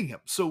up hitting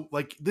him. So,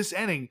 this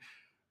inning,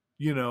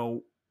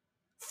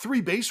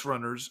 3 base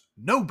runners,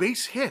 no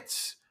base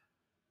hits.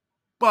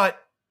 But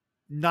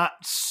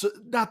not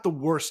the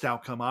worst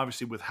outcome,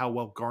 obviously, with how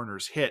well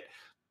Garner's hit.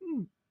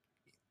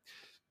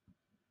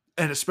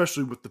 And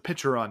especially with the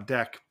pitcher on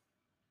deck,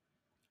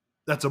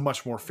 that's a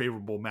much more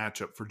favorable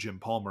matchup for Jim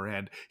Palmer,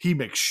 and he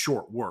makes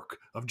short work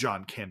of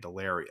John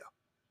Candelaria.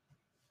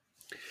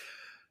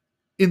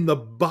 In the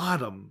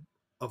bottom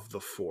of the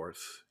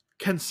 4th,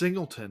 Ken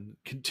Singleton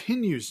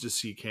continues to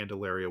see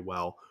Candelaria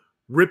well,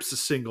 rips a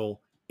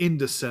single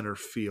into center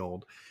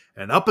field,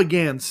 and up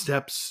again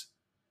steps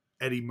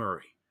Eddie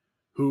Murray,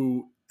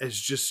 who has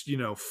just,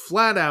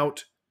 flat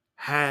out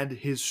had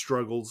his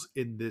struggles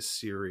in this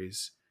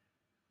series.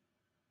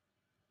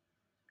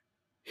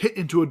 Hit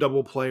into a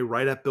double play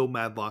right at Bill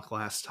Madlock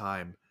last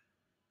time,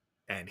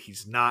 and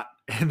his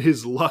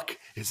luck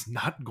is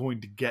not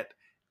going to get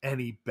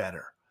any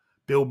better.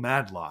 Bill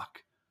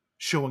Madlock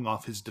showing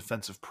off his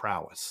defensive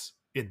prowess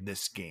in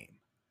this game.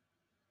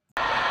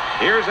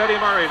 Here's Eddie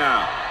Murray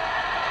now.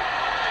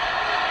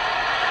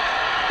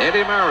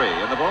 Eddie Murray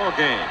in the ball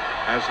game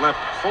has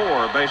left 4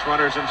 base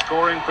runners in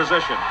scoring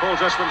position. Pulls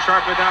this one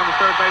sharply down the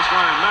third base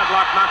line.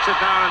 Madlock knocks it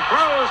down and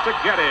throws to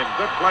get him.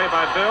 Good play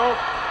by Bill.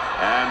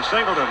 And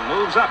Singleton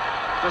moves up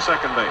to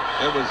second base.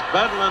 It was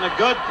Bedlin, a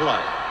good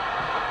play.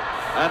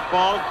 That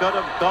ball could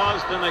have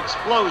caused an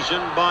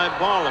explosion by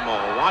Baltimore.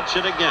 Watch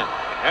it again.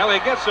 Well,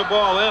 he gets the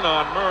ball in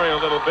on Murray a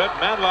little bit.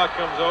 Madlock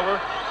comes over.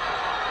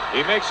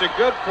 He makes a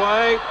good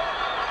play.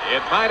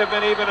 It might have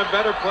been even a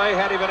better play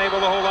had he been able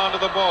to hold on to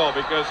the ball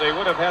because they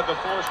would have had the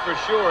force for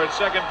sure at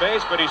second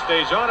base, but he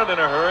stays on it in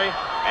a hurry,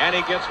 and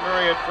he gets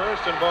Murray at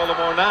first, and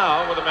Baltimore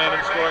now with a man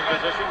in scoring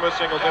position with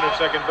Singleton at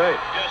second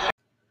base.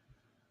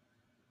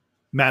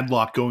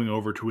 Madlock going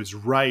over to his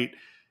right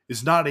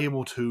is not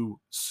able to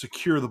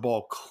secure the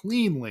ball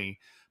cleanly,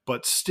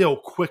 but still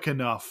quick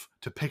enough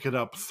to pick it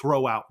up,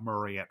 throw out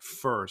Murray at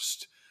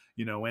first.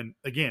 And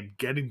again,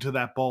 getting to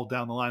that ball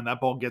down the line, that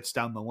ball gets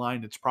down the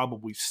line, it's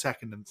probably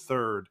second and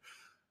third,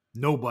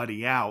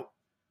 nobody out,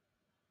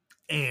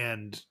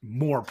 and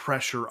more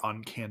pressure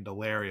on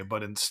Candelaria.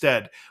 But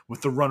instead,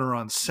 with the runner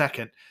on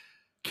second,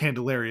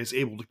 Candelaria is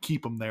able to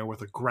keep him there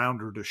with a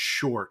grounder to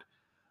short,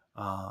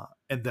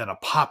 and then a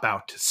pop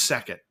out to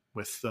second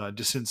with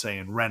DeCinces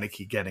and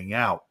Renicky getting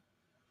out.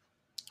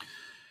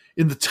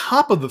 In the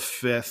top of the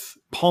 5th,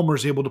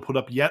 Palmer's able to put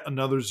up yet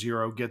another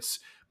 0, gets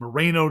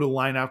Moreno to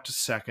line out to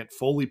second.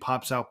 Foley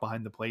pops out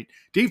behind the plate.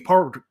 Dave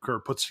Parker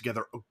puts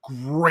together a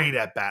great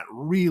at-bat,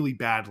 really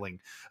battling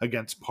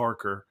against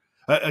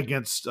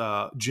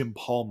Jim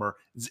Palmer.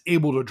 Is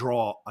able to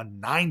draw a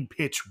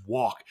 9-pitch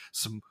walk.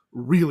 Some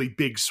really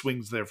big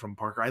swings there from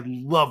Parker. I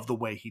love the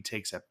way he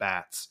takes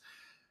at-bats.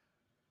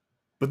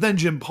 But then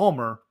Jim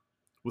Palmer,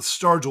 with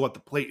Stargell at the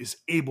plate, is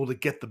able to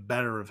get the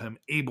better of him,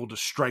 able to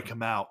strike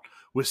him out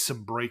with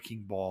some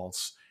breaking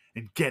balls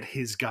and get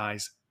his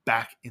guys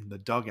back in the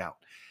dugout.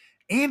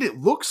 And it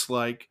looks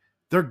like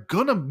they're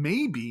going to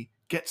maybe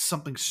get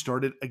something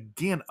started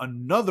again.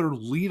 Another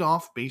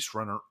leadoff base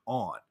runner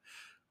on.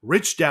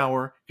 Rich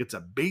Dower gets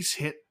a base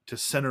hit to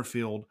center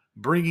field,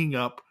 bringing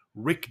up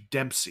Rick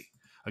Dempsey,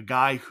 a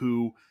guy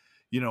who,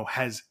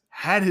 has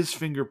had his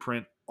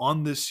fingerprint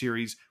on this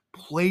series,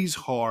 plays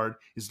hard,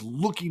 is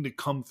looking to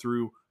come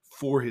through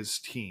for his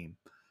team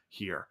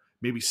here.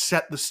 Maybe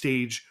set the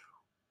stage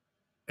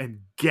and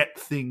get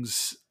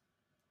things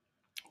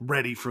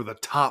ready for the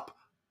top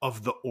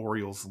of the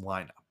Orioles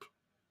lineup.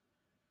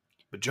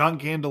 But John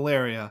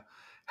Candelaria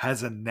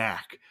has a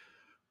knack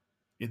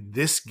in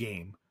this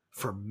game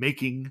for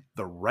making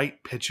the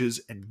right pitches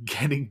and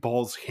getting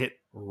balls hit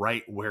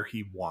right where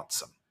he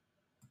wants them.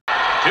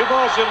 2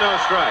 balls and no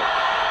strike.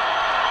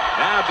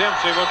 Now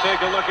Dempsey will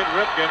take a look at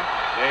Ripken.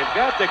 They've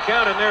got the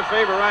count in their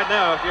favor right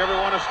now if you ever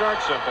want to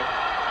start something.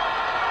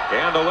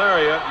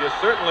 Candelaria, you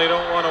certainly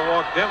don't want to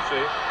walk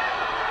Dempsey.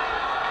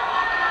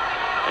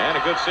 And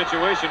a good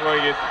situation where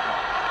you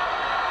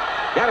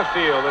got to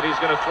feel that he's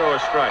going to throw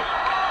a strike.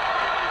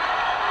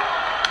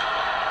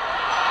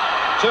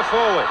 To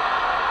Foley,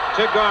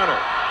 to Garner,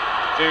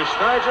 to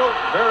Stargell,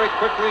 very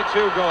quickly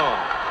 2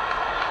 gone.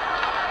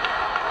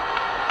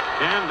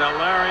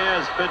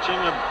 Candelaria is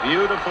pitching a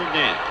beautiful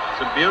game.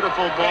 It's a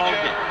beautiful ball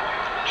game.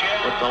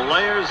 But the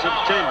layers of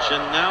tension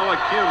now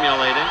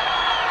accumulating,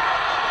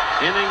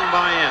 inning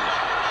by inning.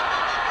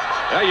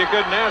 Now you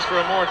couldn't ask for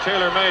a more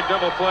tailor-made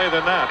double play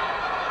than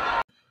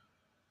that.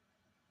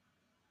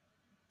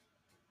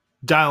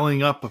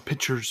 Dialing up a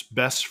pitcher's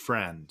best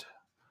friend.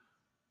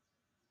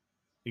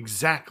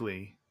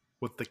 Exactly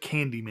what the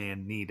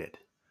Candyman needed.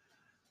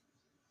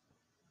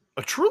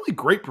 A truly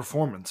great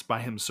performance by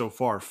him so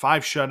far.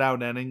 5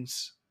 shutout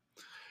innings.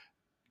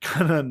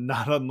 Kind of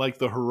not unlike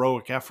the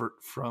heroic effort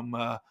from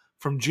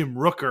Jim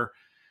Rooker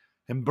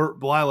and Bert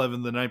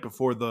Blyleven the night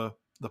before. The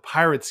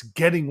Pirates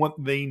getting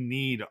what they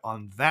need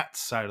on that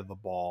side of the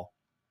ball.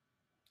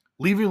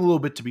 Leaving a little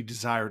bit to be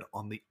desired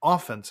on the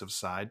offensive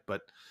side,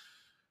 but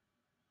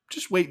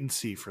just wait and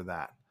see for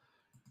that.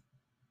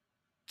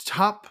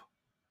 Top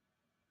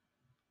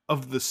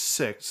of the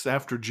 6th,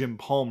 after Jim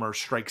Palmer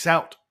strikes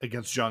out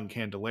against John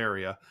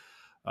Candelaria,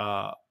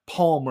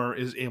 Palmer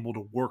is able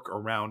to work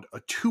around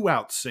a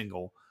 2-out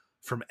single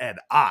from Ed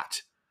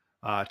Ott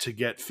to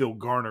get Phil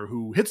Garner,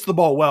 who hits the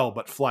ball well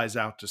but flies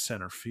out to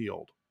center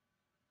field.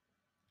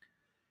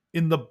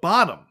 In the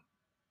bottom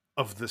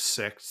of the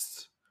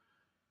 6th,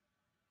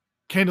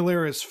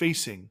 Candelaria is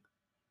facing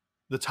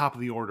the top of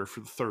the order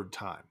for the 3rd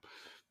time.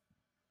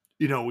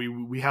 You know,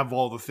 we have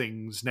all the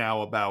things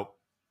now about,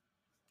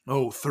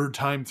 3rd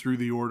time through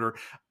the order.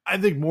 I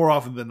think more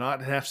often than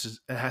not, it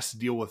has to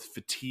deal with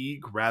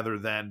fatigue rather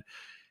than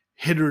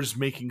hitters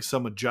making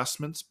some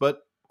adjustments.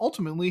 But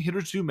ultimately,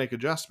 hitters do make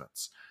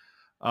adjustments.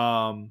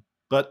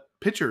 But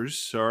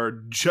pitchers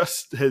are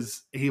just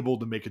as able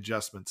to make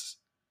adjustments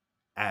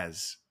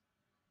as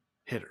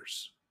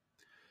hitters.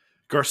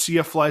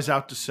 Garcia flies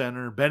out to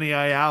center. Benny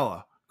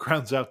Ayala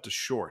grounds out to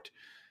short.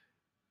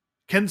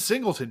 Ken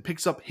Singleton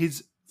picks up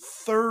his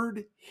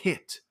 3rd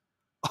hit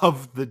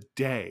of the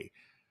day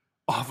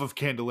off of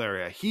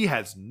Candelaria. He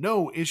has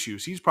no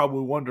issues. He's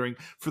probably wondering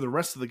for the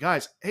rest of the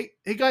guys, hey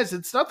guys,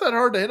 it's not that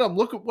hard to hit him.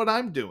 Look at what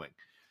I'm doing.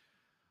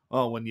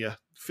 Well, when you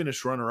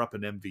finish runner-up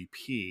in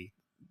MVP,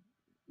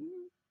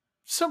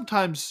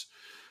 sometimes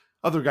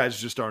other guys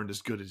just aren't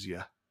as good as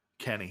you,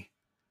 Kenny.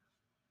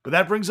 But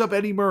that brings up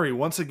Eddie Murray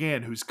once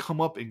again, who's come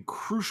up in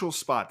crucial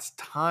spots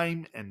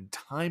time and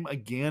time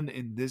again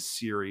in this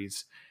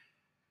series.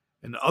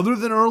 And other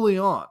than early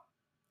on,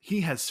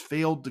 he has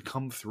failed to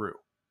come through.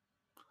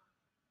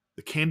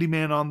 The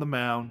Candyman on the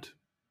mound,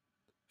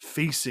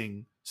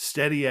 facing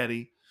Steady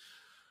Eddie,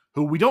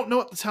 who we don't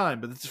know at the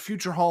time, but it's a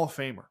future Hall of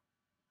Famer,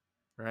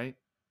 right?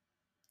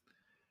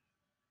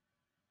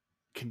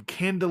 Can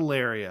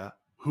Candelaria,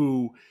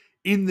 who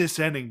in this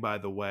inning, by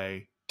the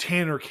way,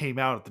 Tanner came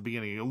out at the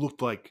beginning. It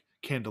looked like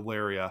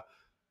Candelaria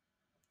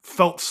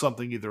felt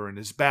something either in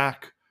his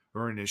back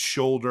or in his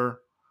shoulder.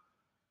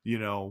 You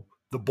know,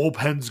 the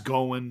bullpen's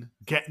going,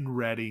 getting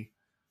ready.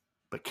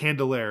 But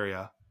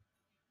Candelaria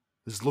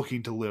is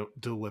looking to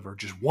deliver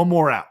just one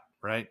more out,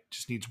 right?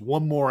 Just needs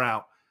one more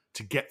out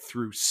to get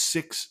through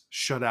 6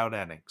 shutout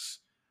innings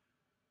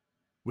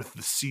with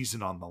the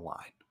season on the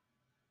line.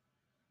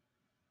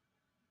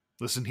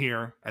 Listen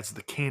here as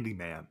the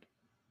Candyman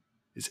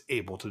is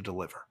able to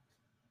deliver.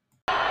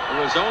 It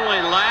was only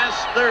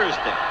last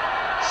Thursday,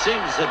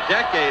 seems a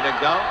decade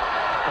ago,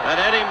 that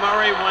Eddie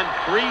Murray went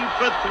 3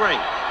 for 3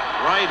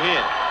 right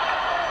here.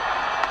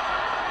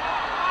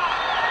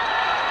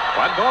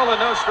 1 ball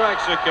and no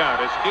strikes to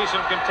count as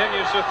Keeson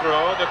continues to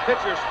throw. The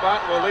pitcher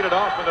spot will lead it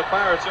off for the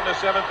Pirates in the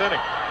 7th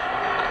inning.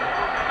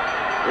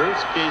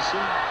 Bruce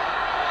Keeson.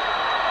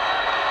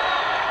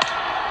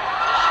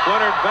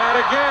 Splintered bat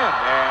again,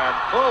 and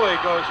Foley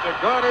goes to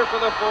Garner for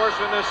the force,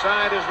 and the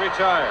side is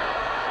retired.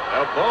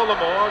 Now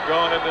Baltimore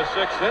going in the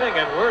 6th inning,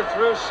 and we're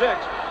through 6.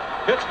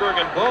 Pittsburgh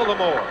and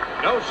Baltimore,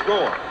 no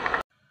score.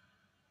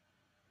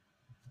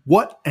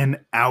 What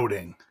an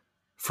outing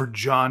for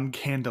John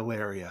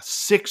Candelaria.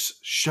 6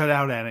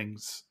 shutout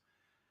innings.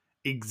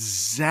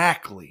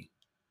 Exactly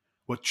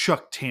what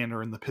Chuck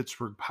Tanner and the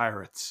Pittsburgh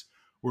Pirates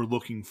were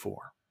looking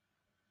for.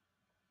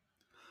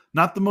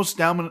 Not the most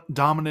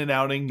dominant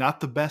outing, not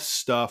the best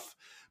stuff,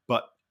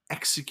 but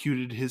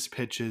executed his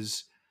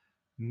pitches,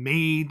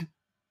 made,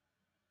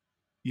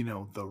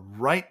 the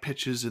right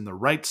pitches in the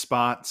right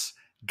spots,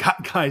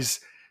 got guys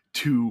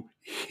to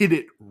hit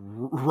it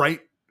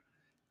right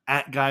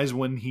at guys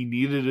when he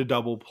needed a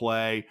double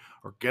play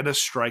or get a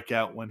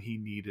strikeout when he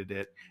needed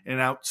it. An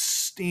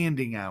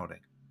outstanding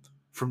outing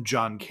from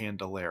John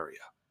Candelaria.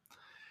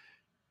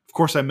 Of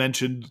course, I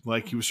mentioned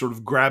he was sort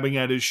of grabbing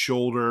at his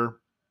shoulder.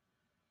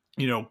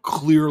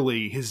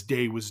 Clearly his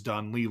day was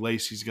done. Lee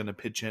Lacy's going to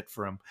pitch hit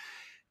for him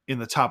in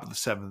the top of the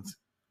 7th.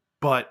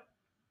 But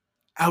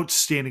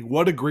outstanding.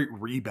 What a great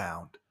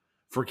rebound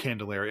for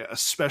Candelaria,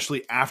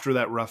 especially after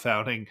that rough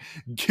outing,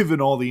 given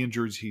all the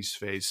injuries he's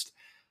faced.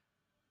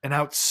 An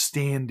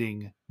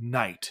outstanding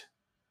night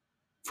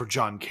for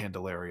John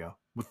Candelaria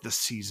with the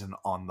season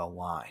on the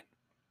line.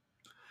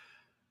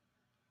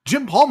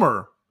 Jim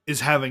Palmer is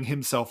having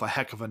himself a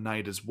heck of a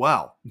night as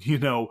well,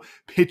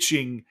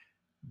 pitching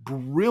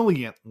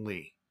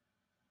brilliantly,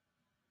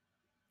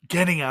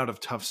 getting out of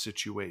tough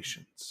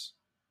situations.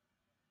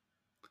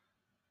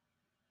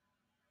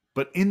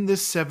 But in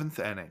this 7th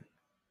inning,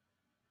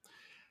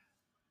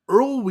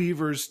 Earl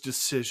Weaver's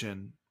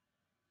decision,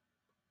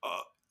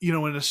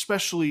 and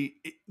especially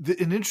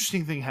an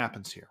interesting thing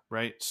happens here,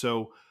 right?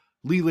 So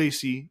Lee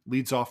Lacy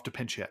leads off to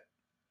pinch hit,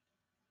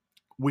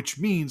 which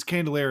means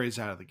Candelaria is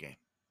out of the game.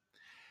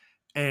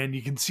 And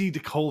you can see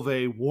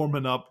DeColve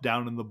warming up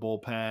down in the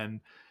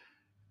bullpen.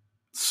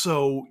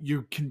 So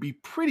you can be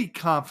pretty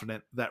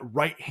confident that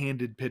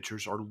right-handed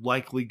pitchers are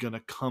likely going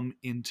to come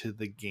into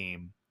the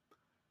game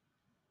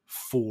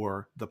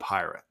for the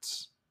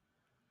Pirates.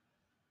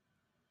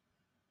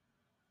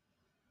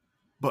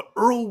 But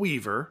Earl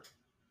Weaver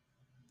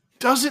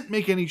doesn't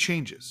make any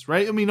changes,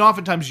 right? I mean,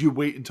 oftentimes you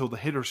wait until the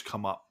hitters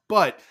come up.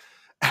 But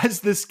as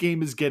this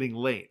game is getting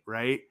late,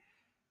 right,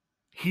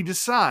 he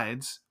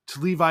decides to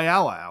leave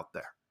Ayala out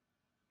there,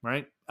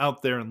 right?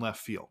 Out there in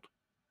left field,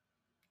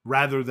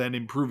 rather than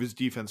improve his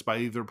defense by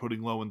either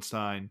putting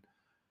Lowenstein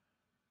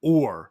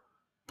or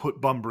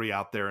put Bunbury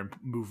out there and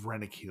move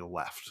Renicky to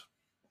left.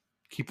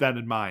 Keep that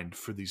in mind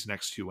for these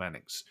next 2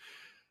 innings,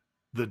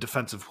 the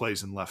defensive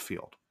plays in left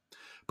field.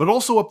 But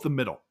also up the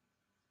middle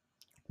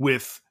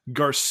with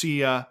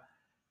Garcia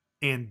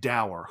and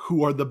Dower,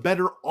 who are the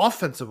better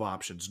offensive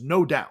options,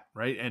 no doubt,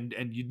 right? And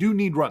you do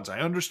need runs. I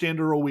understand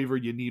Earl Weaver,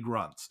 you need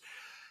runs.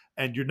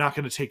 And you're not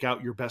going to take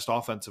out your best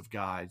offensive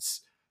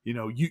guys.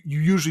 You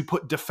usually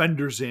put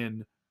defenders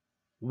in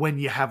when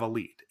you have a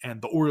lead,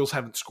 and the Orioles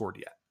haven't scored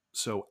yet.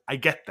 So I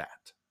get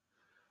that.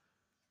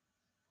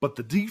 But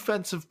the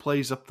defensive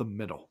plays up the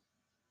middle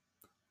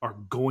are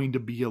going to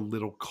be a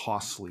little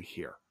costly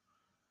here.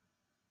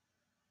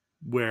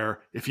 Where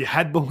if you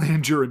had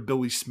Belanger and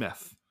Billy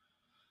Smith,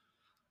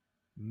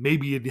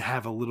 maybe you'd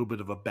have a little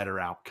bit of a better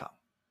outcome.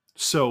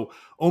 So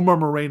Omar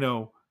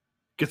Moreno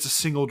gets a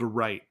single to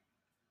right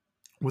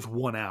with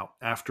 1 out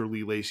after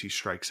Lee Lacy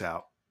strikes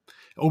out.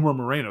 Omar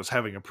Moreno's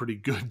having a pretty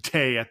good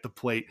day at the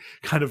plate,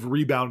 kind of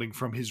rebounding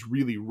from his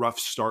really rough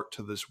start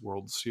to this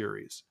World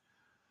Series.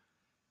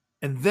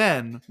 And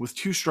then, with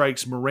 2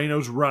 strikes,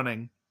 Moreno's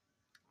running.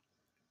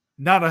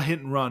 Not a hit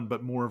and run,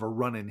 but more of a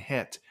run and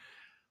hit.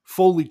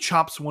 Foley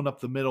chops one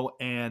up the middle,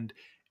 and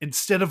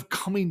instead of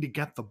coming to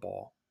get the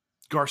ball,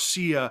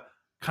 Garcia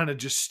kind of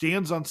just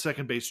stands on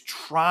second base,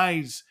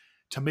 tries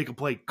to make a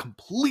play,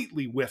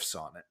 completely whiffs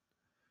on it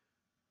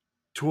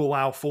to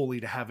allow Foley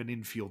to have an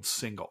infield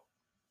single.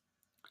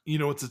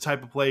 It's the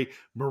type of play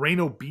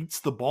Moreno beats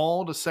the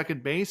ball to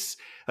second base.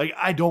 Like,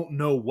 I don't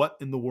know what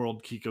in the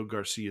world Kiko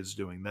Garcia is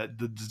doing. That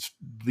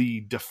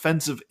the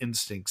defensive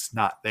instinct's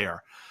not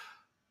there,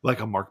 like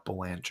a Mark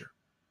Belanger.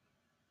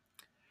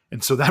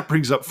 And so that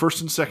brings up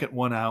first and second,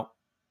 1 out,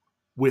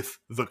 with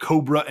the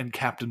Cobra and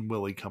Captain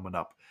Willie coming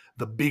up.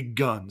 The big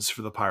guns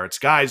for the Pirates.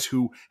 Guys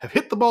who have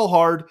hit the ball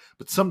hard,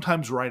 but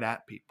sometimes right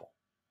at people.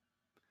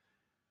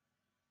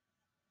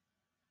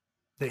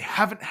 They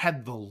haven't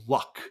had the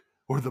luck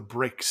or the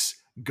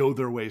breaks go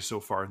their way so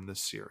far in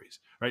this series,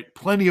 right?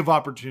 Plenty of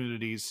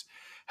opportunities,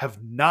 have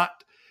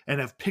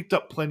picked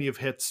up plenty of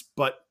hits,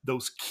 but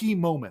those key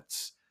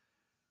moments,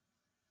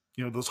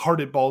 those hard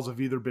hit balls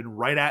have either been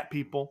right at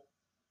people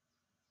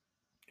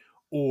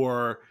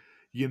or,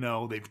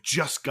 they've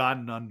just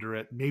gotten under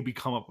it, maybe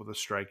come up with a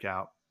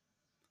strikeout.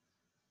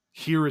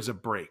 Here is a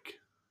break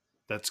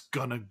that's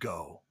gonna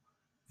go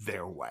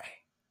their way.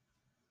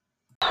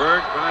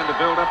 Berg trying to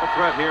build up a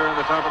threat here in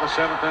the top of the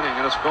 7th inning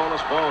in a scoreless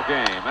ball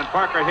game. And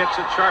Parker hits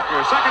it sharply.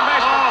 Second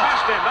baseman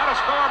past him. That'll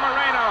score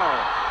Moreno.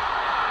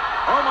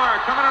 Omar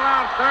coming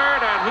around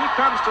third, and he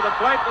comes to the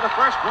plate for the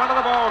first run of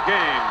the ball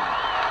game.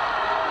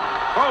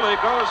 Foley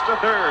goes to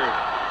third.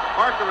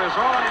 Parker is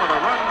on with a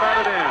run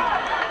batted in.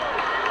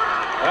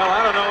 Well,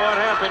 I don't know what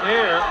happened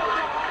here.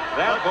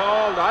 That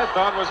ball, I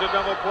thought, was a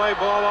double play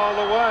ball all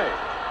the way.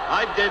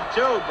 I did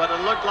too, but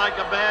it looked like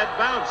a bad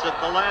bounce at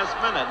the last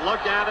minute.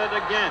 Look at it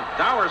again.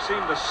 Dower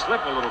seemed to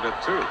slip a little bit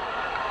too.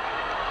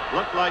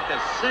 Looked like a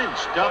cinch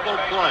double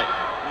play.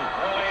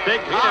 Big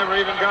He hop. never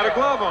even got a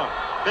glove on it.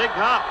 Big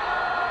hop.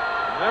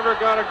 Never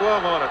got a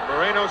glove on it.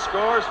 Moreno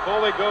scores.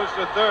 Foley goes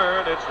to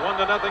third. It's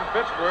 1-0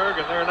 Pittsburgh,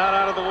 and they're not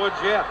out of the woods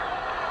yet.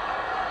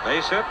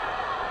 Base hit.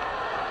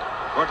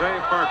 Corte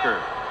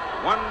Parker.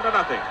 1-0.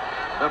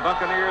 The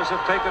Buccaneers have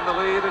taken the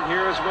lead, and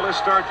here is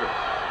Willis Stargell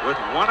with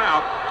 1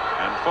 out.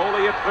 And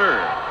Foley at third.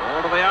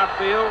 Ball to the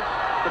outfield.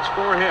 Could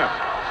score him.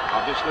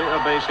 Obviously, a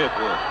base hit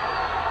would.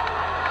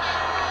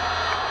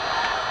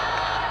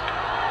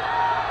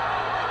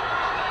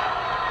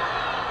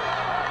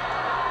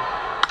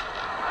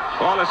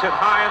 Ball is hit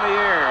high in the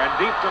air and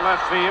deep to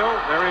left field.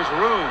 There is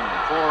room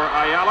for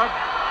Ayala.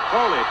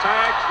 Foley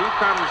tags. He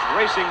comes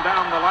racing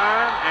down the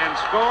line and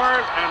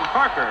scores, and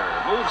Parker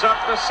moves up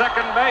to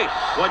second base.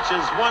 Which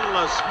is one of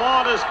the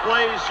smartest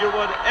plays you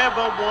would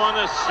ever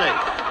want to see.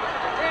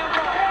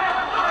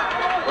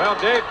 Well,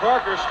 Dave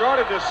Parker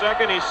started to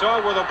second. He saw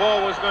where the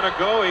ball was going to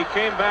go. He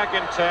came back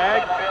and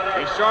tagged.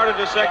 He started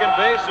to second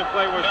base. The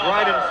play was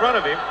right in front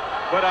of him.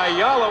 But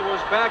Ayala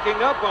was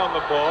backing up on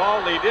the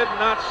ball. He did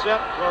not set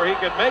where he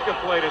could make a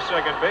play to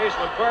second base.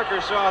 When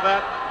Parker saw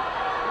that,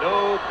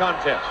 no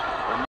contest.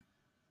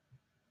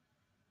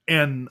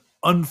 An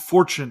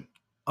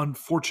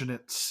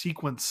unfortunate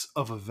sequence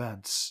of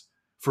events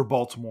for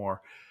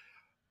Baltimore.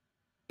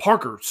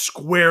 Parker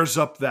squares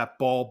up that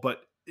ball,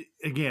 but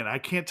again, I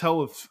can't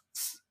tell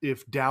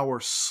if Dower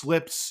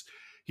slips.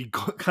 He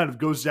kind of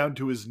goes down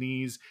to his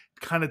knees,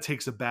 kind of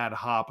takes a bad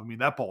hop. I mean,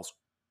 that ball's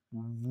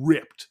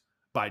ripped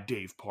by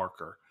Dave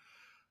Parker.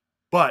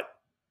 But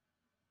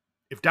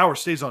if Dower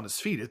stays on his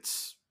feet,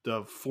 it's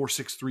the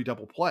 4-6-3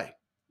 double play.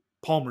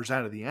 Palmer's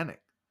out of the inning.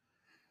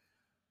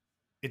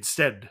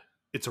 Instead,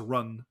 it's a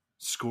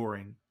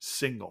run-scoring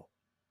single.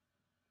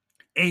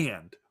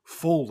 And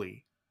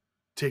Foley,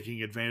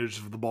 taking advantage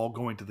of the ball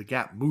going to the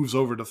gap, moves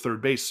over to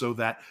third base so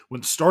that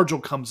when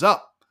Stargell comes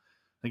up,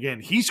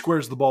 again, he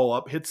squares the ball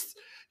up, hits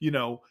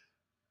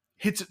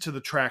it to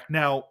the track.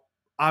 Now,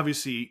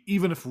 obviously,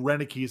 even if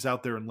Renicky is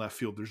out there in left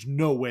field, there's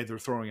no way they're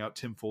throwing out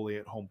Tim Foley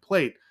at home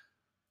plate.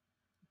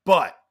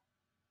 But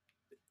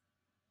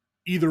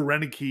either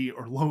Renicky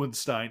or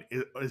Lowenstein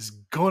is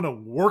going to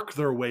work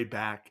their way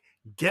back,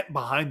 get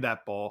behind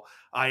that ball.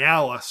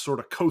 Ayala sort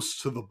of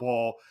coasts to the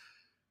ball,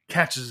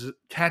 catches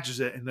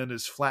it, and then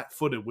is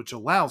flat-footed, which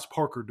allows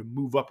Parker to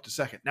move up to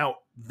second. Now,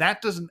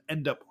 that doesn't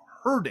end up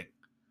hurting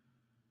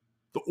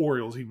the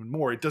Orioles even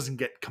more. It doesn't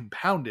get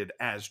compounded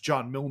as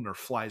John Milner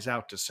flies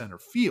out to center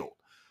field.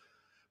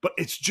 But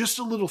it's just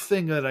a little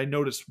thing that I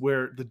noticed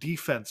where the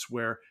defense,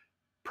 where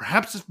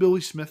perhaps if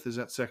Billy Smith is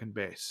at second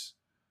base,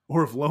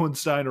 or if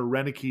Lowenstein or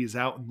Renicky is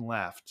out and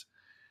left,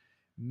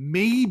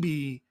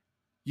 maybe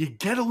you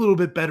get a little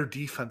bit better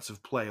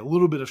defensive play, a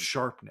little bit of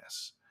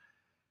sharpness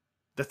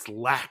that's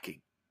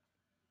lacking.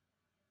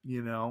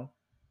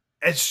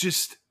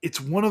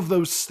 It's one of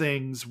those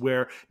things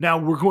where now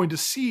we're going to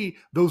see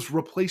those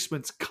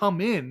replacements come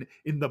in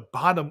the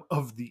bottom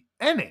of the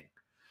inning.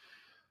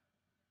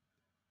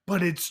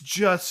 But it's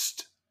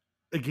just,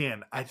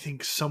 again, I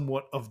think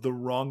somewhat of the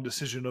wrong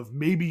decision of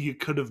maybe you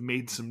could have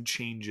made some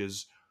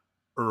changes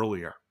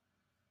earlier.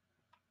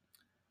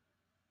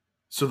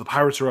 So the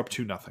Pirates are up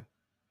 2-0.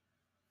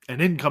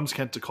 And in comes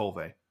Kent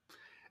Tekulve.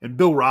 And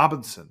Bill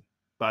Robinson,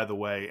 by the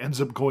way, ends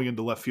up going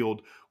into left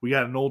field. We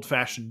got an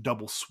old-fashioned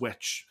double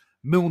switch.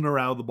 Milner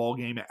out of the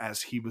ballgame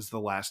as he was the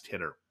last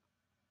hitter.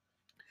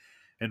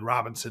 And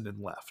Robinson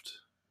in left.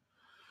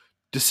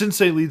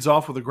 DeCinces leads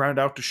off with a ground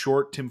out to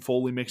short. Tim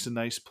Foley makes a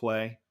nice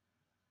play.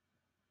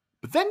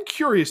 But then,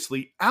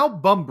 curiously, Al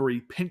Bunbury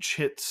pinch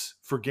hits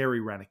for Gary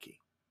Renicky.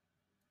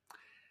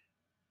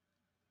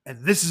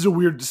 And this is a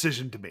weird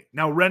decision to make.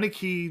 Now,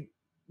 Renicky,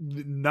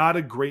 not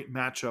a great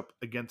matchup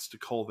against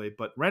Tekulve,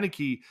 but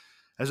Renicky,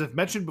 as I've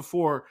mentioned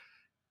before,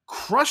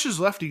 crushes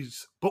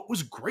lefties, but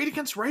was great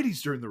against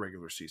righties during the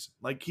regular season.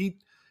 Like,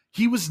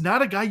 he was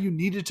not a guy you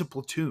needed to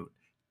platoon.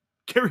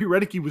 Gary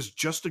Renicky was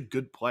just a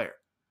good player.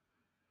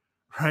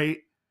 Right?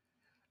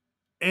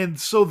 And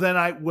so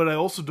then what I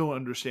also don't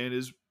understand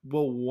is,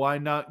 well, why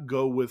not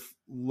go with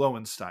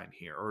Lowenstein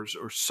here or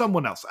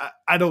someone else?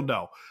 I don't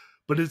know.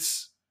 But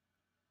it's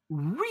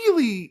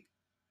really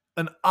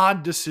an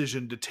odd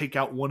decision to take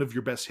out one of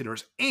your best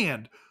hitters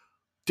and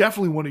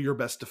definitely one of your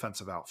best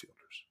defensive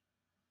outfielders.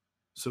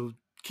 So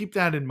keep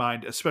that in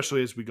mind,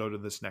 especially as we go to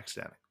this next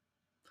inning.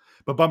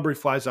 But Bunbury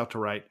flies out to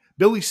right.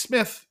 Billy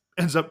Smith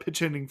ends up pitch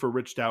hitting for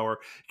Rich Dower,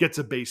 gets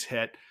a base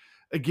hit.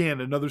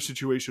 Again, another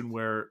situation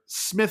where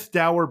Smith,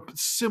 Dower,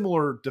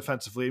 similar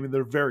defensively. I mean,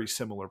 they're very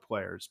similar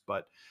players,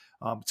 but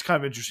it's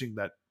kind of interesting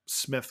that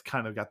Smith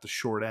kind of got the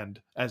short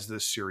end as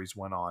this series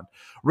went on.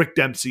 Rick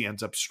Dempsey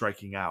ends up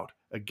striking out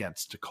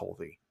against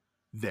Tekulve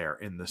there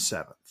in the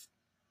 7th.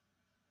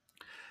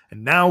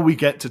 And now we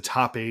get to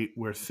top 8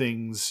 where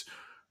things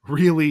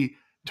really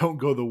don't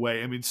go the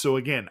way. I mean, so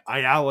again,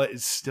 Ayala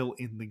is still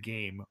in the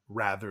game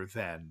rather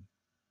than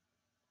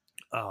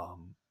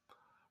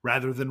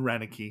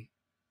Renicky.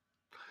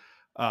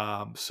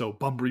 So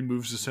Bunbury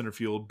moves to center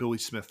field, Billy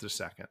Smith to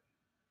second.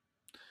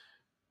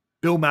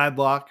 Bill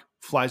Madlock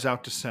flies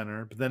out to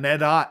center, but then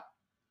Ed Ott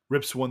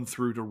rips one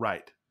through to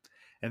right.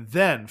 And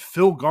then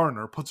Phil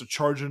Garner puts a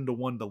charge into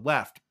one to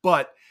left,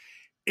 but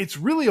it's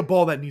really a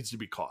ball that needs to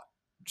be caught,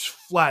 just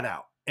flat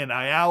out. And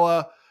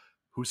Ayala,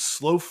 who's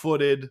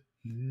slow-footed,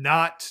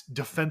 not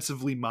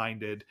defensively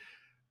minded,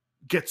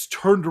 gets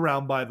turned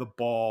around by the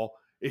ball.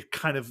 It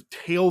kind of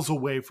tails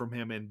away from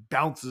him and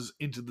bounces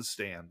into the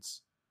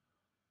stands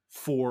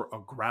for a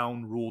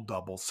ground rule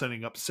double,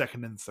 setting up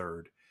second and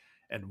third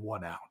and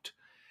one out.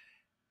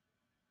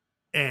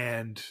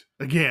 And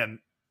again,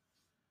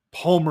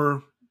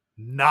 Palmer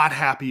not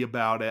happy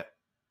about it.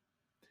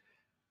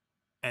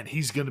 And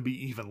he's going to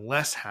be even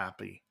less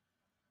happy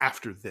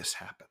after this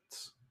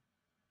happens.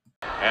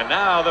 And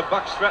now the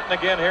Bucks threaten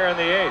again here in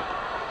the 8th.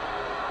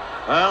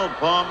 Well,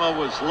 Palmer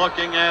was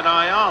looking at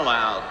Ayala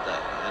out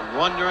there and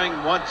wondering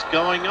what's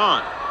going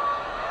on.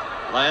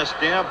 Last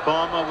year,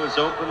 Palmer was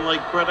openly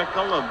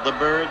critical of the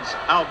Birds'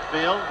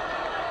 outfield.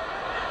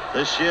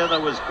 This year,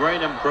 there was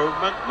great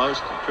improvement.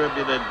 Most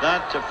attributed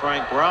that to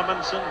Frank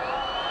Robinson.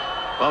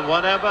 But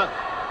whatever,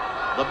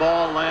 the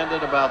ball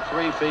landed about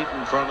 3 feet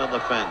in front of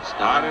the fence.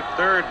 Out at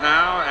third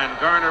now, and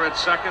Garner at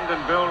second,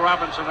 and Bill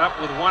Robinson up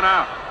with 1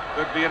 out.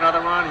 Could be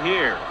another run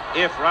here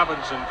if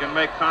Robinson can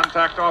make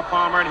contact off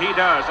Palmer, and he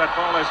does. That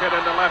ball is hit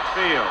into left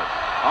field.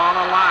 On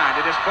a line,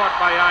 it is caught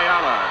by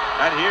Ayala,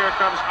 and here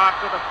comes Ott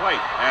to the plate,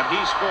 and he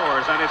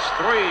scores, and it's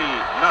 3-0.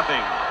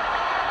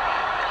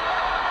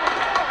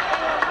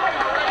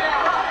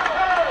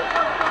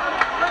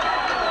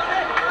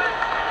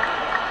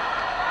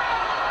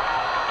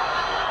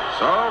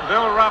 So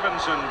Bill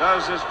Robinson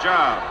does his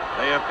job.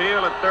 They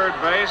appeal at third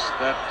base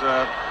that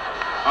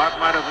Ott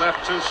might have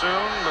left too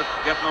soon, but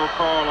get no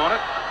call on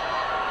it.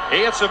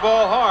 He hits the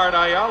ball hard.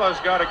 Ayala's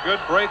got a good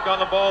break on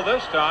the ball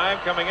this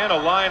time, coming in a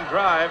line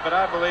drive, but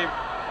I believe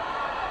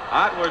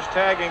Ott was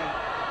tagging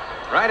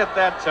right at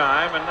that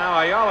time, and now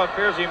Ayala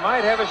appears he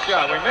might have a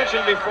shot. We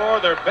mentioned before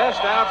their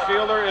best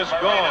outfielder is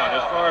gone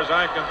as far as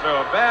I can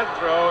throw. A bad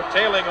throw,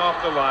 tailing off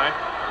the line.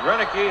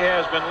 Renicky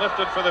has been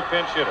lifted for the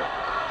pinch hitter.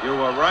 You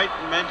were right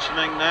in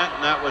mentioning that,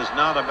 and that was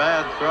not a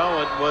bad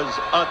throw. It was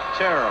a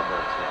terrible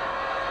throw.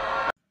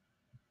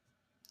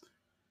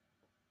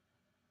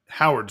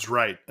 Howard's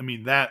right. I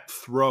mean, that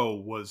throw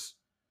was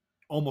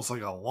almost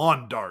like a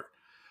lawn dart.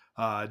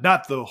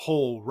 Not the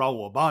whole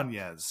Raul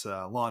Ibanez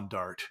lawn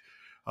dart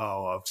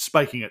of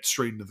spiking it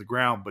straight into the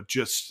ground, but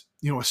just,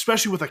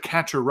 especially with a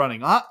catcher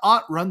running.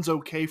 Ott runs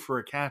okay for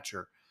a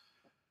catcher.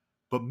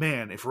 But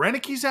man, if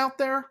Renicky's out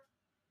there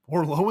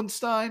or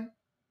Lowenstein,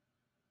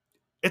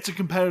 it's a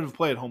competitive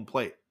play at home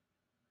plate,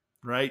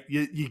 right?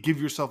 You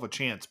give yourself a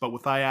chance. But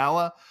with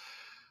Ayala,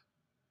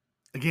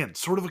 again,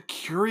 sort of a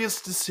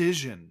curious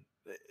decision.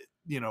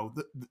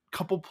 The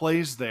couple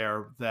plays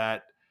there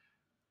that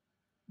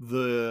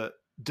the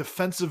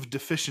defensive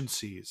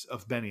deficiencies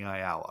of Benny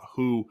Ayala,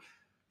 who,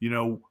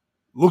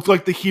 looked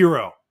like the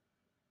hero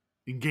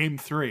in game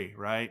 3,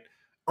 right?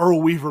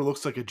 Earl Weaver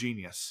looks like a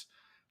genius.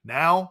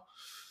 Now,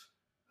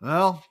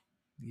 well,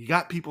 you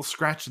got people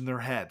scratching their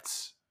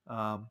heads.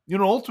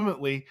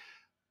 Ultimately,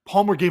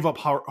 Palmer gave up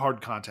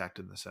hard contact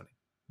in this inning.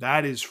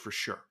 That is for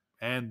sure.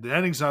 And the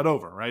inning's not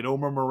over, right?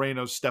 Omar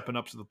Moreno's stepping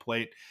up to the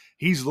plate.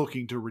 He's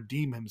looking to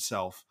redeem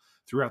himself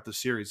throughout the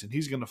series, and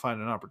he's going to find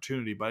an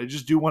opportunity. But I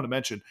just do want to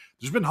mention,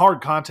 there's been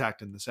hard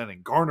contact in this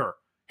inning. Garner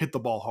hit the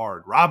ball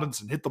hard.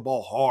 Robinson hit the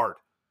ball hard.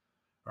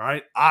 All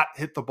right? Ott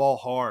hit the ball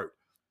hard.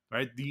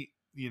 Right?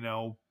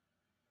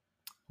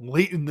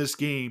 Late in this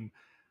game,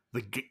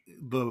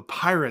 the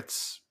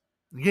Pirates,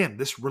 again,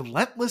 this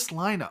relentless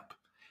lineup,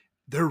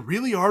 they're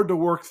really hard to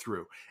work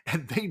through,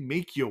 and they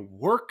make you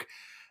work.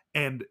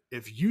 And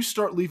if you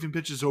start leaving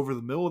pitches over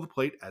the middle of the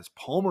plate, as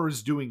Palmer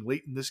is doing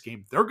late in this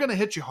game, they're going to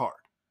hit you hard.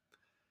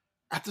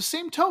 At the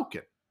same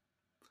token,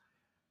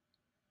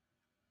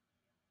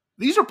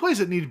 these are plays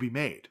that need to be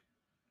made,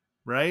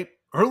 right?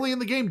 Early in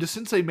the game,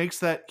 DeCinces makes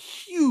that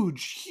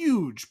huge,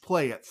 huge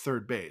play at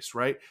third base,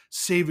 right?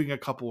 Saving a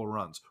couple of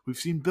runs. We've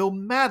seen Bill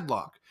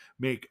Madlock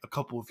make a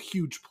couple of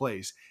huge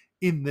plays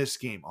in this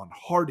game on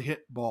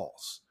hard-hit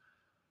balls.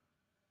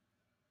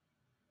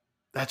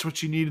 That's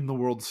what you need in the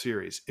World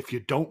Series. If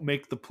you don't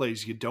make the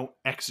plays, you don't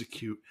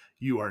execute,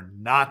 you are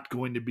not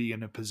going to be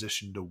in a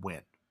position to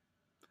win.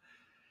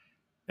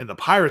 And the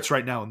Pirates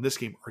right now in this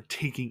game are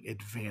taking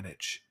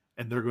advantage,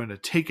 and they're going to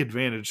take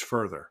advantage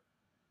further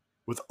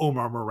with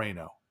Omar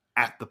Moreno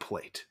at the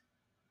plate,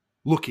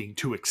 looking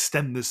to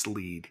extend this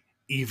lead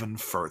even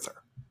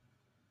further.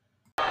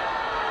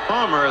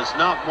 Palmer is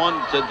not one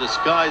to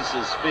disguise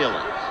his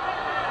feelings,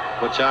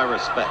 which I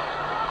respect.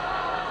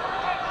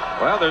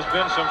 Well, there's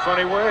been some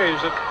funny ways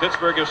that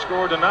Pittsburgh has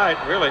scored tonight,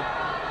 really.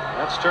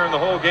 That's turned the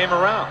whole game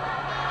around.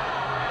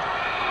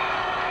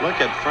 Look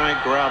at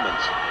Frank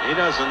Robinson. He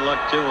doesn't look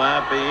too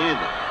happy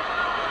either.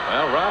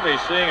 Well,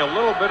 Robbie's seeing a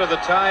little bit of the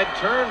tide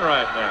turn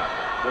right now.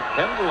 The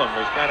pendulum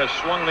has kind of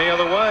swung the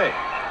other way.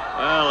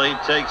 Well, he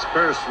takes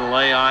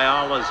personally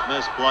Ayala's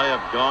misplay of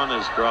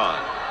Garner's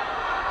drive.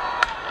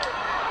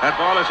 That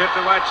ball is hit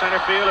to right center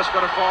field. It's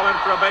going to fall in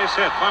for a base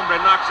hit. Bunbury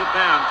knocks it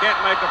down.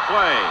 Can't make a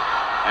play.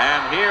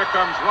 And here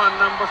comes run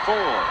number 4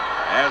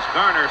 as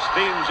Garner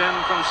steams in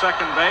from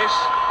second base.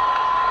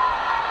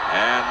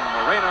 And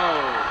Moreno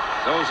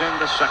goes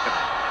into second.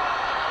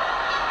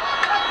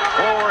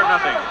 4-0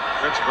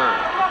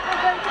 Pittsburgh.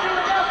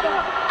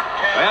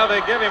 Well,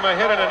 they give him a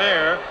hit in an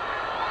air.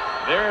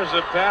 There's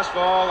a pass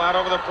ball out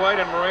over the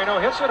plate, and Moreno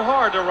hits it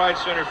hard to right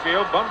center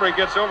field. Bunbury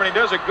gets over, and he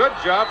does a good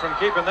job from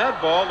keeping that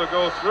ball to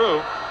go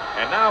through.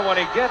 And now when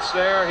he gets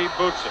there, he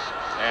boots it.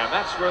 And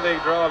that's where they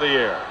draw the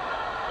air.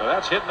 So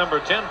that's hit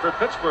number 10 for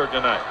Pittsburgh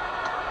tonight.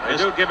 They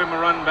do give him a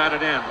run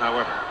batted in,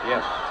 however.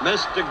 Yes.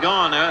 Mr.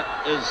 Garner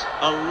is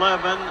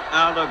 11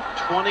 out of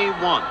 21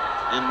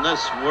 in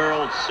this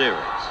World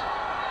Series.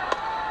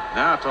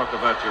 Now talk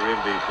about your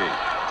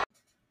MVP.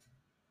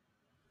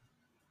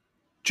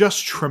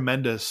 Just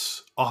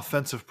tremendous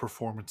offensive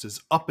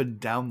performances up and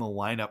down the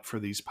lineup for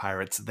these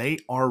Pirates. They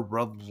are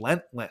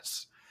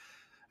relentless.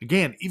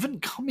 Again,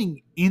 even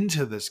coming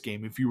into this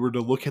game, if you were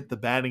to look at the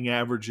batting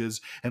averages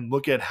and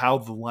look at how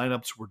the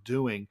lineups were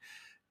doing,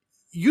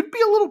 you'd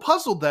be a little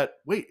puzzled that,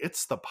 wait,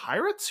 it's the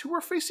Pirates who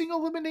are facing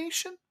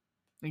elimination?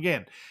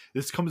 Again,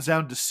 this comes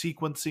down to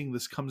sequencing.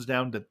 This comes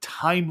down to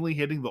timely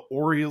hitting. The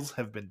Orioles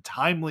have been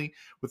timely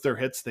with their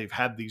hits. They've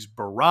had these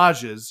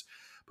barrages,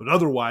 but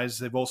otherwise,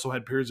 they've also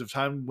had periods of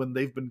time when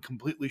they've been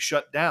completely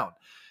shut down.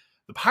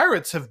 The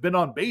Pirates have been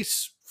on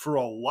base for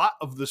a lot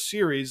of the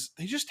series.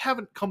 They just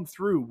haven't come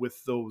through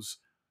with those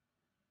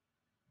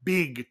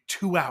big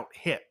 2-out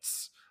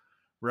hits,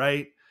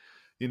 right?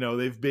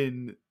 They've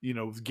been,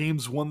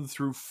 games 1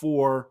 through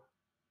 4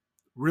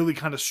 really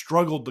kind of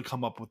struggled to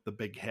come up with the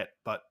big hit,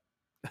 but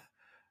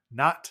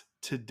not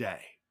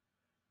today.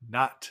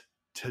 Not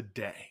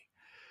today.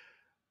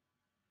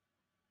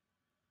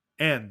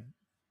 And,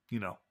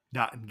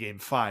 not in game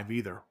 5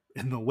 either.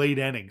 In the late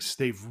innings,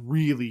 they've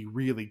really,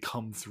 really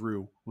come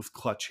through with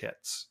clutch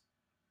hits.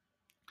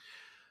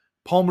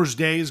 Palmer's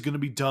day is going to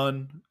be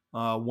done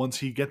once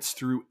he gets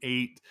through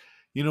 8.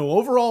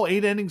 Overall,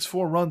 8 innings,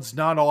 4 runs,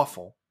 not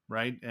awful,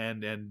 right?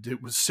 And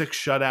it was 6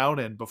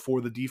 shutout and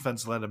before the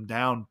defense let him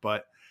down.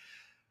 But,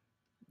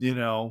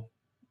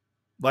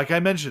 like I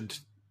mentioned,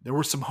 there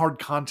was some hard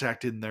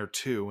contact in there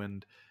too.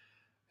 And,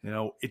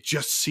 it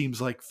just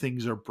seems like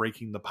things are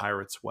breaking the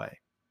Pirates' way.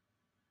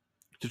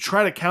 To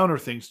try to counter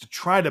things, to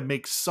try to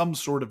make some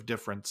sort of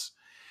difference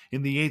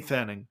in the 8th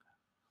inning,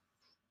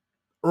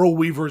 Earl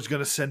Weaver is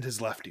going to send his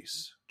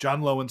lefties.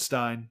 John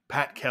Lowenstein,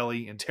 Pat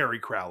Kelly, and Terry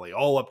Crowley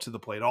all up to the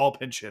plate, all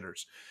pinch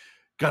hitters.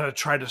 Got to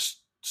try to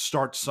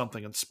start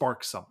something and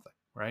spark something,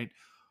 right?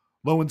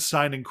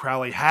 Lowenstein and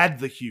Crowley had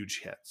the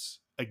huge hits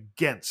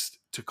against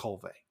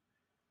Teke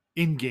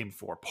in game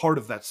 4, part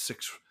of that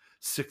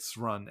sixth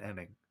run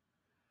inning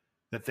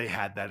that they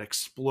had, that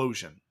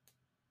explosion.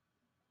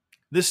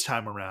 This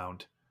time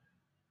around,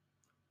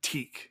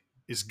 Teke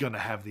is going to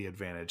have the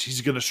advantage.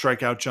 He's going to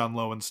strike out John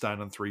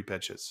Lowenstein on 3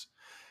 pitches.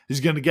 He's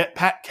going to get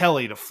Pat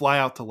Kelly to fly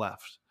out to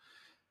left.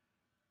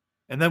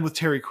 And then with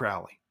Terry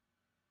Crowley,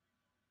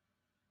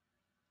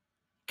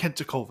 Kent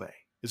Teke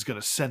is going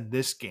to send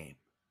this game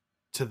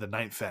to the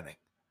 9th inning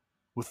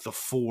with the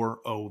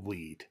 4-0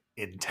 lead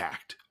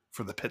intact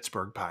for the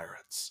Pittsburgh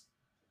Pirates.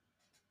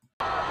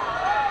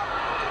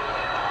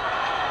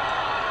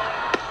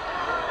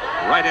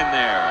 Right in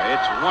there.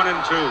 It's 1-2.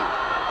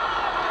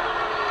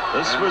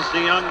 This was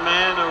the young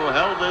man who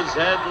held his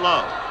head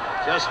low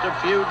just a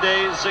few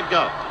days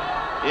ago.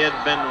 He had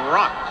been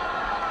rocked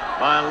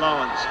by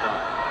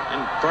Lowenstein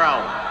and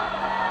Crowley.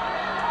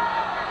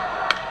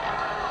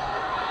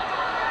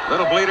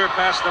 Little bleeder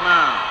past the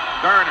mound.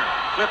 Garner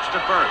flips to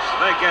first.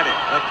 They get him.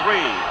 The 3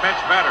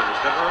 bench batters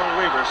that Earl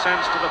Weaver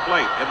sends to the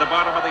plate in the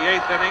bottom of the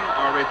 8th inning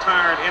are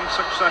retired in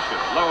succession.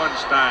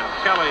 Lowenstein,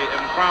 Kelly,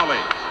 and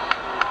Crowley.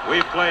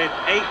 We've played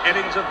 8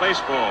 innings of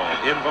baseball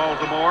in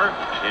Baltimore.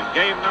 In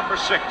game number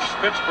 6,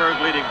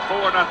 Pittsburgh leading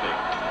 4-0.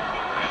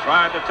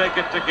 Tried to take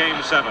it to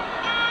game 7.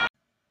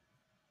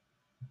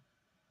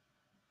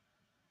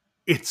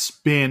 It's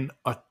been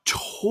a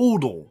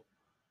total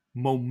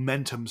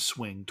momentum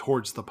swing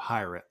towards the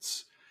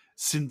Pirates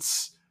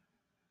since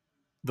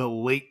the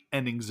late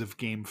innings of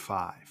game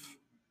 5.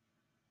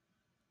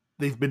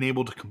 They've been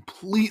able to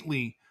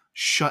completely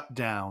shut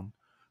down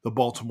the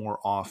Baltimore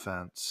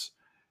offense.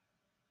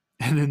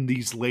 And in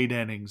these late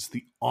innings,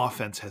 the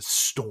offense has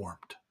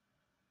stormed,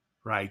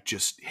 right?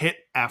 Just hit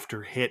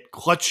after hit,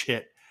 clutch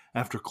hit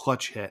after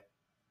clutch hit.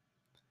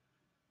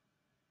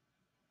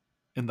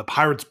 And the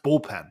Pirates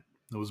bullpen,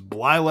 it was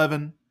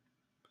Blyleven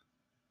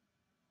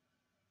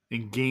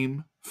in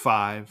game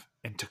 5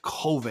 and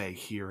Teke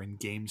here in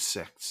game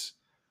 6.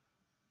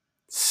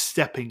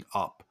 Stepping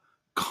up,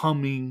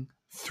 coming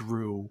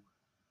through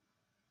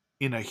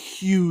in a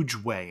huge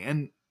way.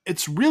 And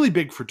it's really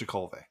big for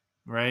Teke,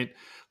 right?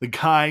 The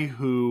guy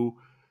who,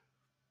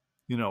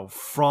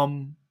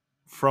 from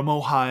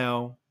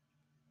Ohio,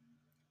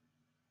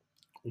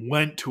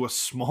 went to a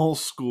small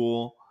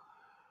school,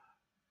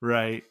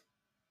 right?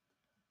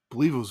 I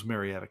believe it was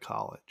Marietta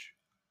College.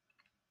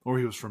 Or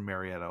he was from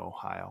Marietta,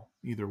 Ohio.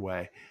 Either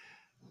way.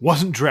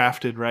 Wasn't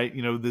drafted, right?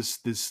 This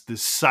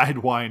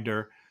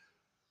sidewinder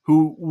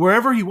who,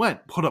 wherever he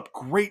went, put up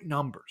great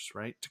numbers,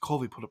 right?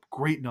 Teke put up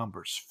great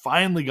numbers.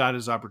 Finally got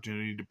his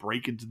opportunity to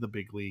break into the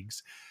big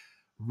leagues.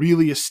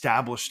 Really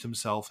established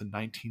himself in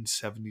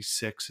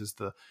 1976 as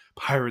the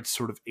Pirates'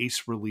 sort of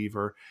ace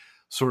reliever,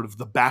 sort of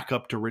the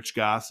backup to Rich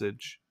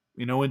Gossage,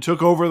 and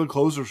took over the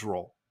closer's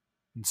role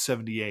in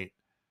 78.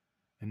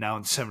 And now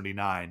in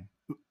 79,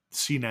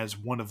 seen as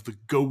one of the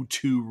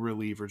go-to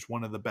relievers,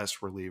 one of the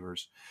best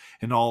relievers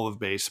in all of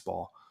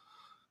baseball.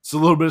 It's a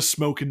little bit of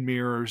smoke and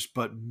mirrors,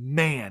 but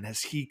man,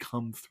 has he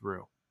come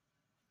through.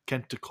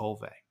 Kent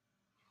Teke.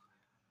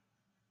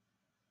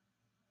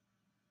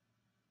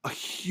 A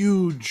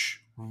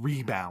huge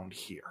rebound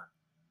here,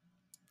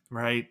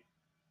 right?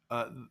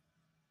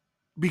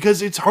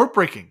 because it's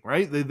heartbreaking,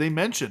 right? They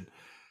mentioned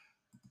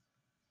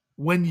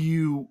when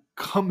you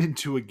come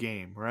into a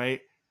game,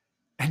 right,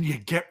 and you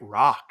get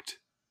rocked,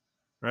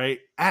 right,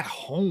 at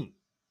home,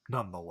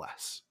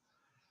 nonetheless,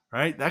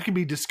 right? That can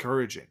be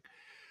discouraging.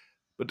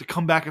 But to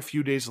come back a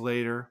few days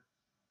later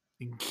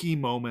in key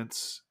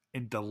moments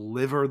and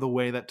deliver the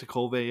way that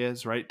Teke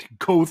is, right, to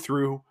go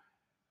through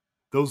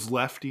those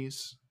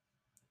lefties,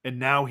 and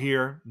now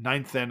here,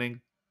 ninth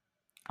inning,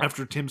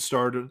 after Tim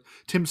Stoddard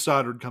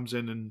comes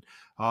in and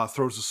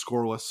throws a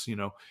scoreless,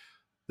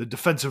 the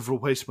defensive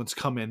replacements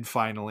come in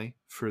finally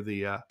for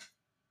the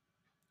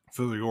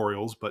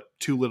Orioles, but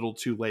too little,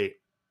 too late.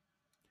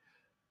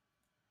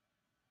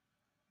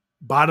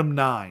 Bottom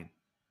 9,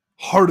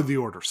 heart of the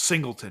order: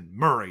 Singleton,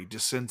 Murray,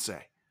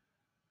 DeCinces.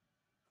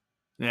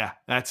 Yeah,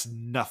 that's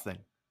nothing.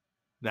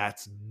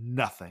 That's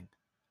nothing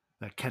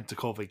that Kent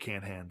Teke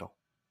can't handle.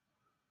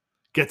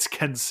 Gets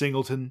Ken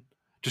Singleton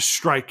to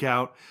strike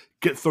out,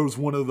 throws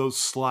one of those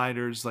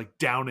sliders like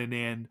down and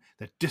in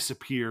that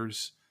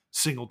disappears.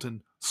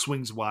 Singleton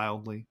swings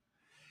wildly.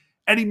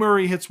 Eddie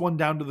Murray hits one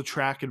down to the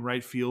track in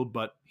right field,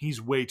 but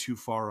he's way too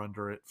far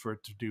under it for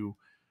it to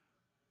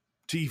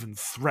even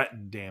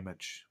threaten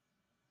damage.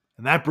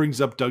 And that brings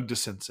up Doug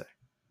DeCinces,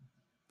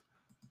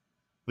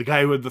 the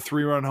guy who had the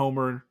 2-run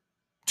homer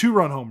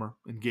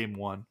in game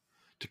 1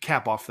 to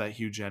cap off that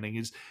huge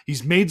inning.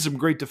 He's made some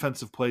great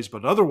defensive plays,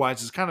 but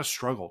otherwise has kind of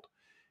struggled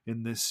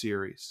in this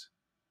series.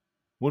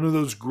 One of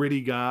those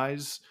gritty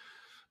guys,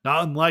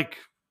 not unlike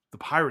the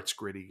Pirates'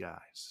 gritty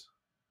guys.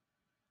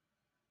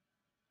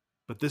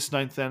 But this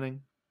ninth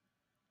inning,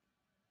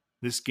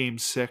 this game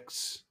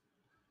 6,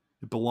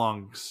 it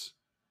belongs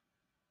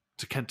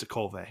to Kent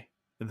Teke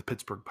and the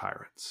Pittsburgh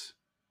Pirates.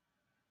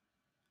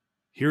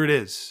 Here it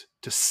is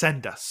to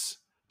send us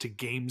to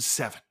game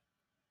 7.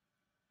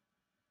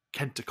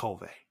 Kent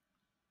Teke,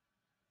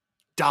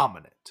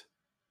 dominant,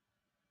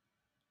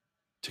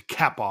 to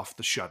cap off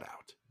the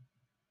shutout.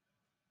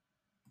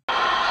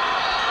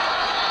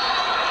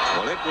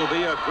 Well, it will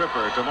be a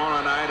gripper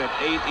tomorrow night at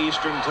 8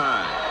 Eastern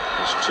Time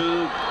as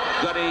two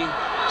gutty,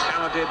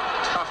 talented,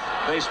 tough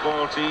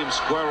baseball teams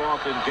square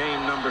off in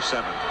game number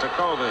 7.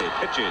 Teke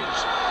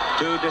pitches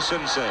to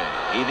DeCinces.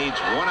 He needs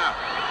 1 out.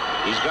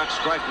 He's got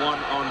strike 1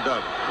 on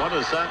Doug. What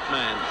is that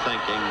man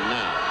thinking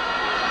now?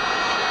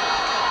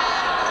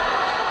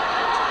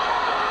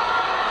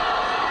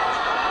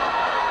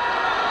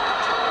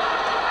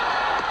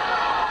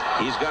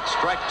 He's got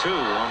strike 2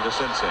 on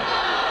DeCinces.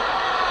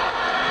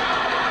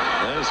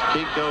 There's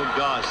Kiko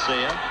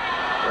Garcia.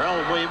 Earl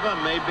Weaver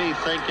may be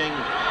thinking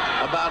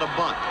about a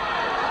bunt.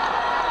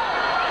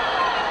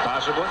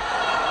 Possibly.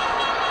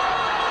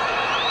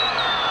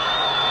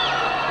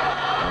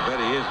 I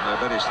bet he is, and I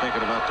bet he's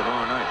thinking about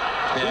tomorrow night.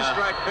 Yeah.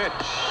 2-strike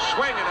pitch.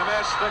 Swing and a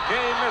miss. The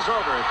game is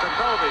over.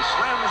 Teke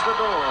slams the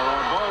door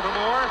on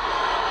Baltimore.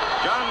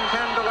 John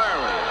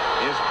Candelaria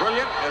is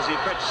brilliant as he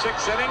pitched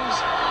 6 innings.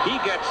 He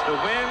gets the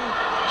win.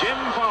 Jim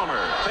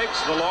Palmer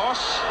takes the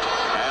loss.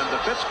 And the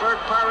Pittsburgh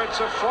Pirates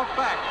have fought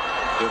back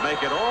to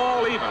make it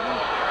all even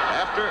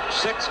after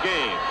 6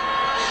 games.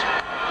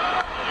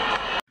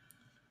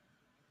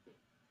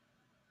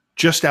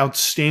 Just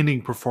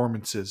outstanding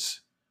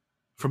performances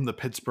from the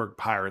Pittsburgh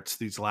Pirates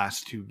these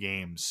last 2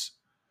 games.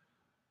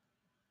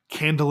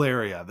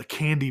 Candelaria, the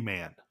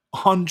Candyman,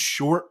 on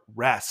short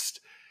rest.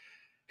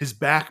 His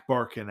back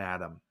barking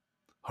at him,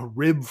 a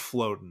rib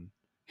floating,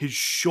 his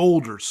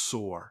shoulder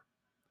sore.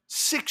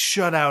 6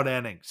 shutout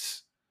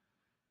innings.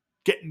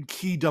 Getting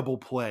key double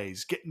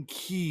plays, getting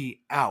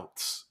key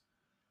outs.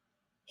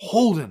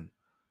 Holding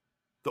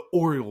the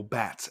Oriole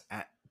bats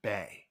at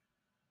bay.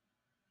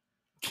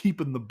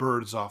 Keeping the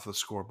birds off the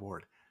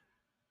scoreboard.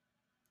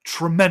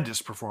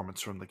 Tremendous performance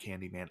from the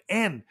Candyman.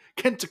 And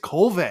Kent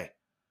Teke,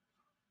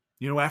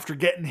 after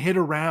getting hit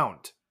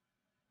around.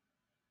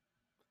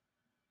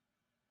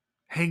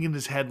 Hanging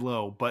his head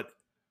low, but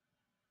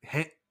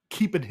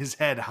keeping his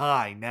head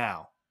high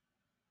now.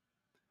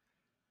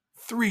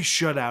 3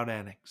 shutout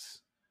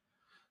innings.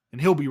 And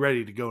he'll be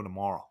ready to go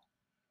tomorrow.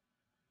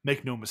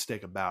 Make no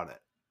mistake about it.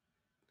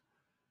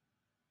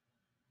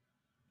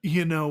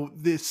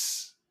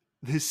 This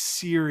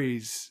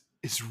series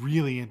is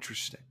really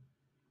interesting.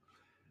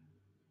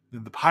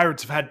 The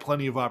Pirates have had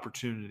plenty of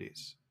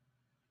opportunities.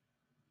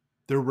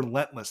 They're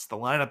relentless. The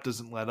lineup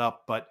doesn't let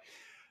up, but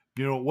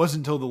it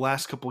wasn't until the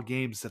last couple of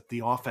games that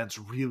the offense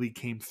really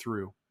came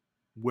through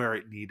where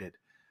it needed.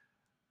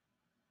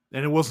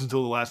 And it wasn't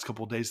until the last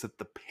couple of days that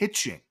the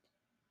pitching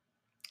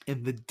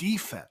and the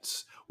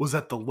defense was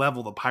at the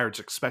level the Pirates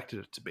expected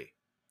it to be.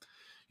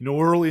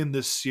 Early in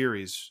this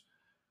series,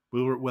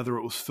 whether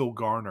it was Phil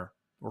Garner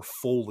or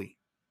Foley,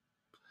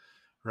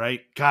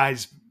 right?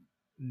 Guys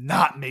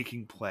not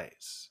making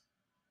plays,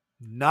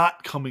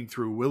 not coming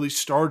through. Willie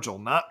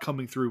Stargell not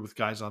coming through with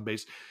guys on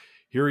base.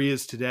 Here he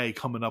is today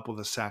coming up with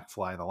a sac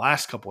fly. The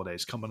last couple of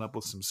days coming up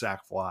with some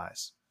sac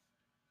flies.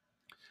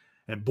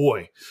 And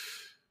boy,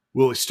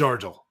 Willie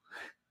Stargell,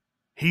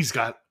 he's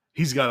got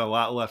a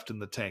lot left in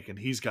the tank, and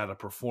he's got a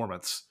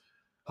performance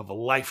of a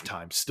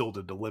lifetime still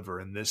to deliver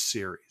in this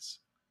series.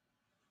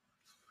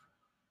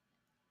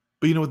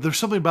 But, there's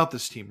something about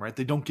this team, right?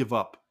 They don't give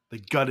up. They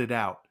gut it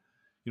out.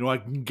 I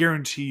can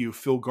guarantee you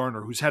Phil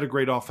Garner, who's had a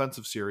great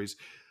offensive series,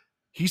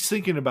 he's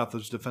thinking about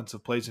those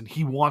defensive plays, and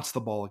he wants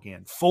the ball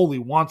again. Foley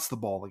wants the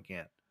ball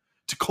again.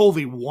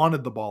 Tekulve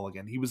wanted the ball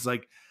again. He was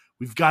like,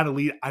 we've got to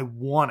lead. I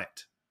want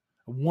it.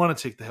 I want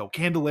to take the hill.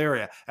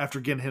 Candelaria, after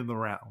getting hit in the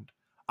round,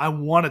 I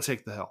want to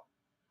take the hill.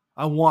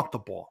 I want the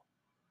ball.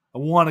 I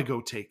want to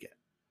go take it.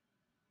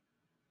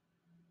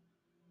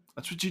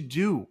 That's what you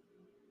do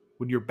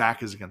when your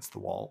back is against the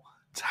wall.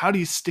 It's how do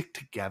you stick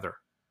together?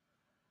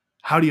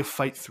 How do you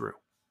fight through?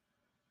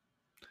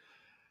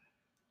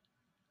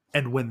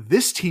 And when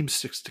this team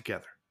sticks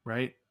together,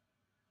 right,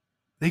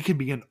 they can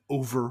be an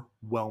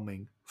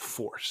overwhelming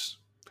force.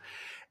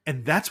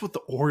 And that's what the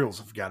Orioles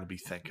have got to be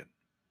thinking,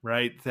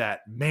 right?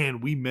 That, man,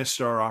 we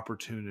missed our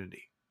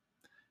opportunity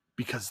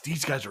because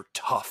these guys are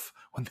tough.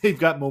 When they've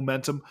got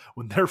momentum,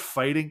 when they're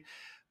fighting,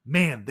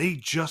 man, they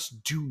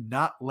just do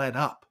not let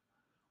up.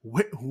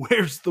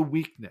 Where's the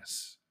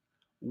weakness?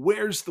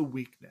 Where's the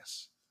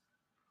weakness?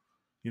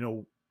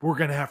 We're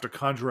going to have to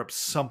conjure up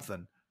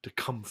something to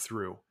come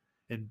through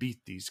and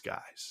beat these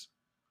guys.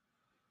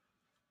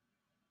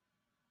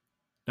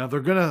 Now, they're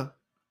going to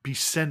be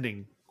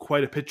sending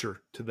quite a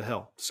pitcher to the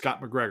hill.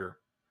 Scott McGregor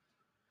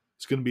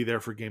is going to be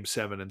there for Game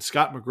 7. And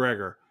Scott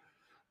McGregor,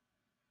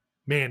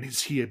 man,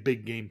 is he a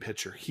big game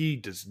pitcher. He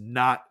does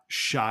not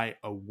shy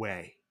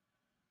away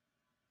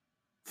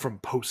from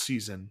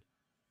postseason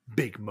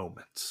big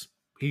moments.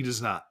 He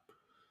does not.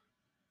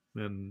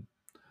 And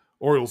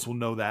Orioles will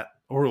know that.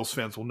 Orioles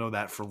fans will know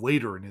that for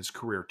later in his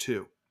career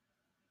too.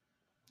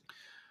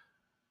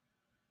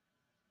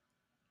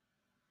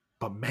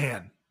 But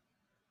man,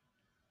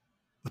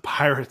 the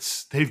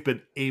Pirates, they've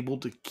been able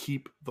to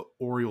keep the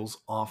Orioles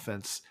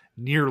offense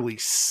nearly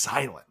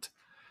silent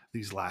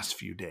these last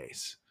few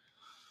days.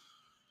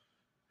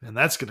 And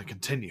that's going to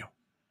continue.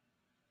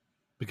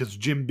 Because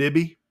Jim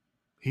Bibby,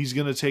 he's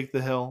going to take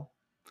the hill.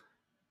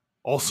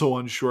 Also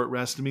on short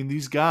rest. I mean,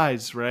 these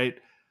guys, right,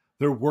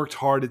 they're worked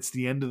hard. It's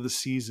the end of the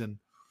season.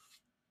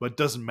 But it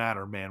doesn't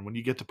matter, man. When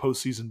you get to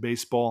postseason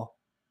baseball,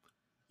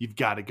 you've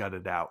got to gut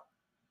it out.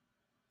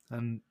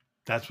 And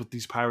that's what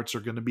these Pirates are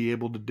going to be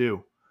able to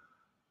do.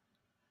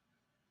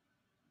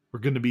 We're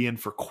going to be in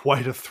for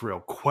quite a thrill,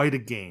 quite a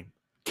game.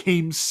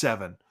 Game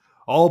 7.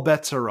 All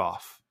bets are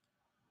off.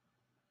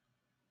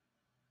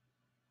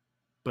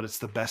 But it's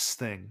the best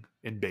thing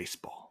in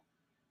baseball.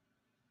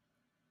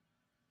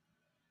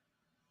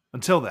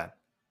 Until then,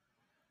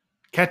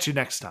 catch you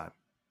next time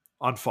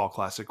on Fall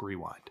Classic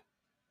Rewind.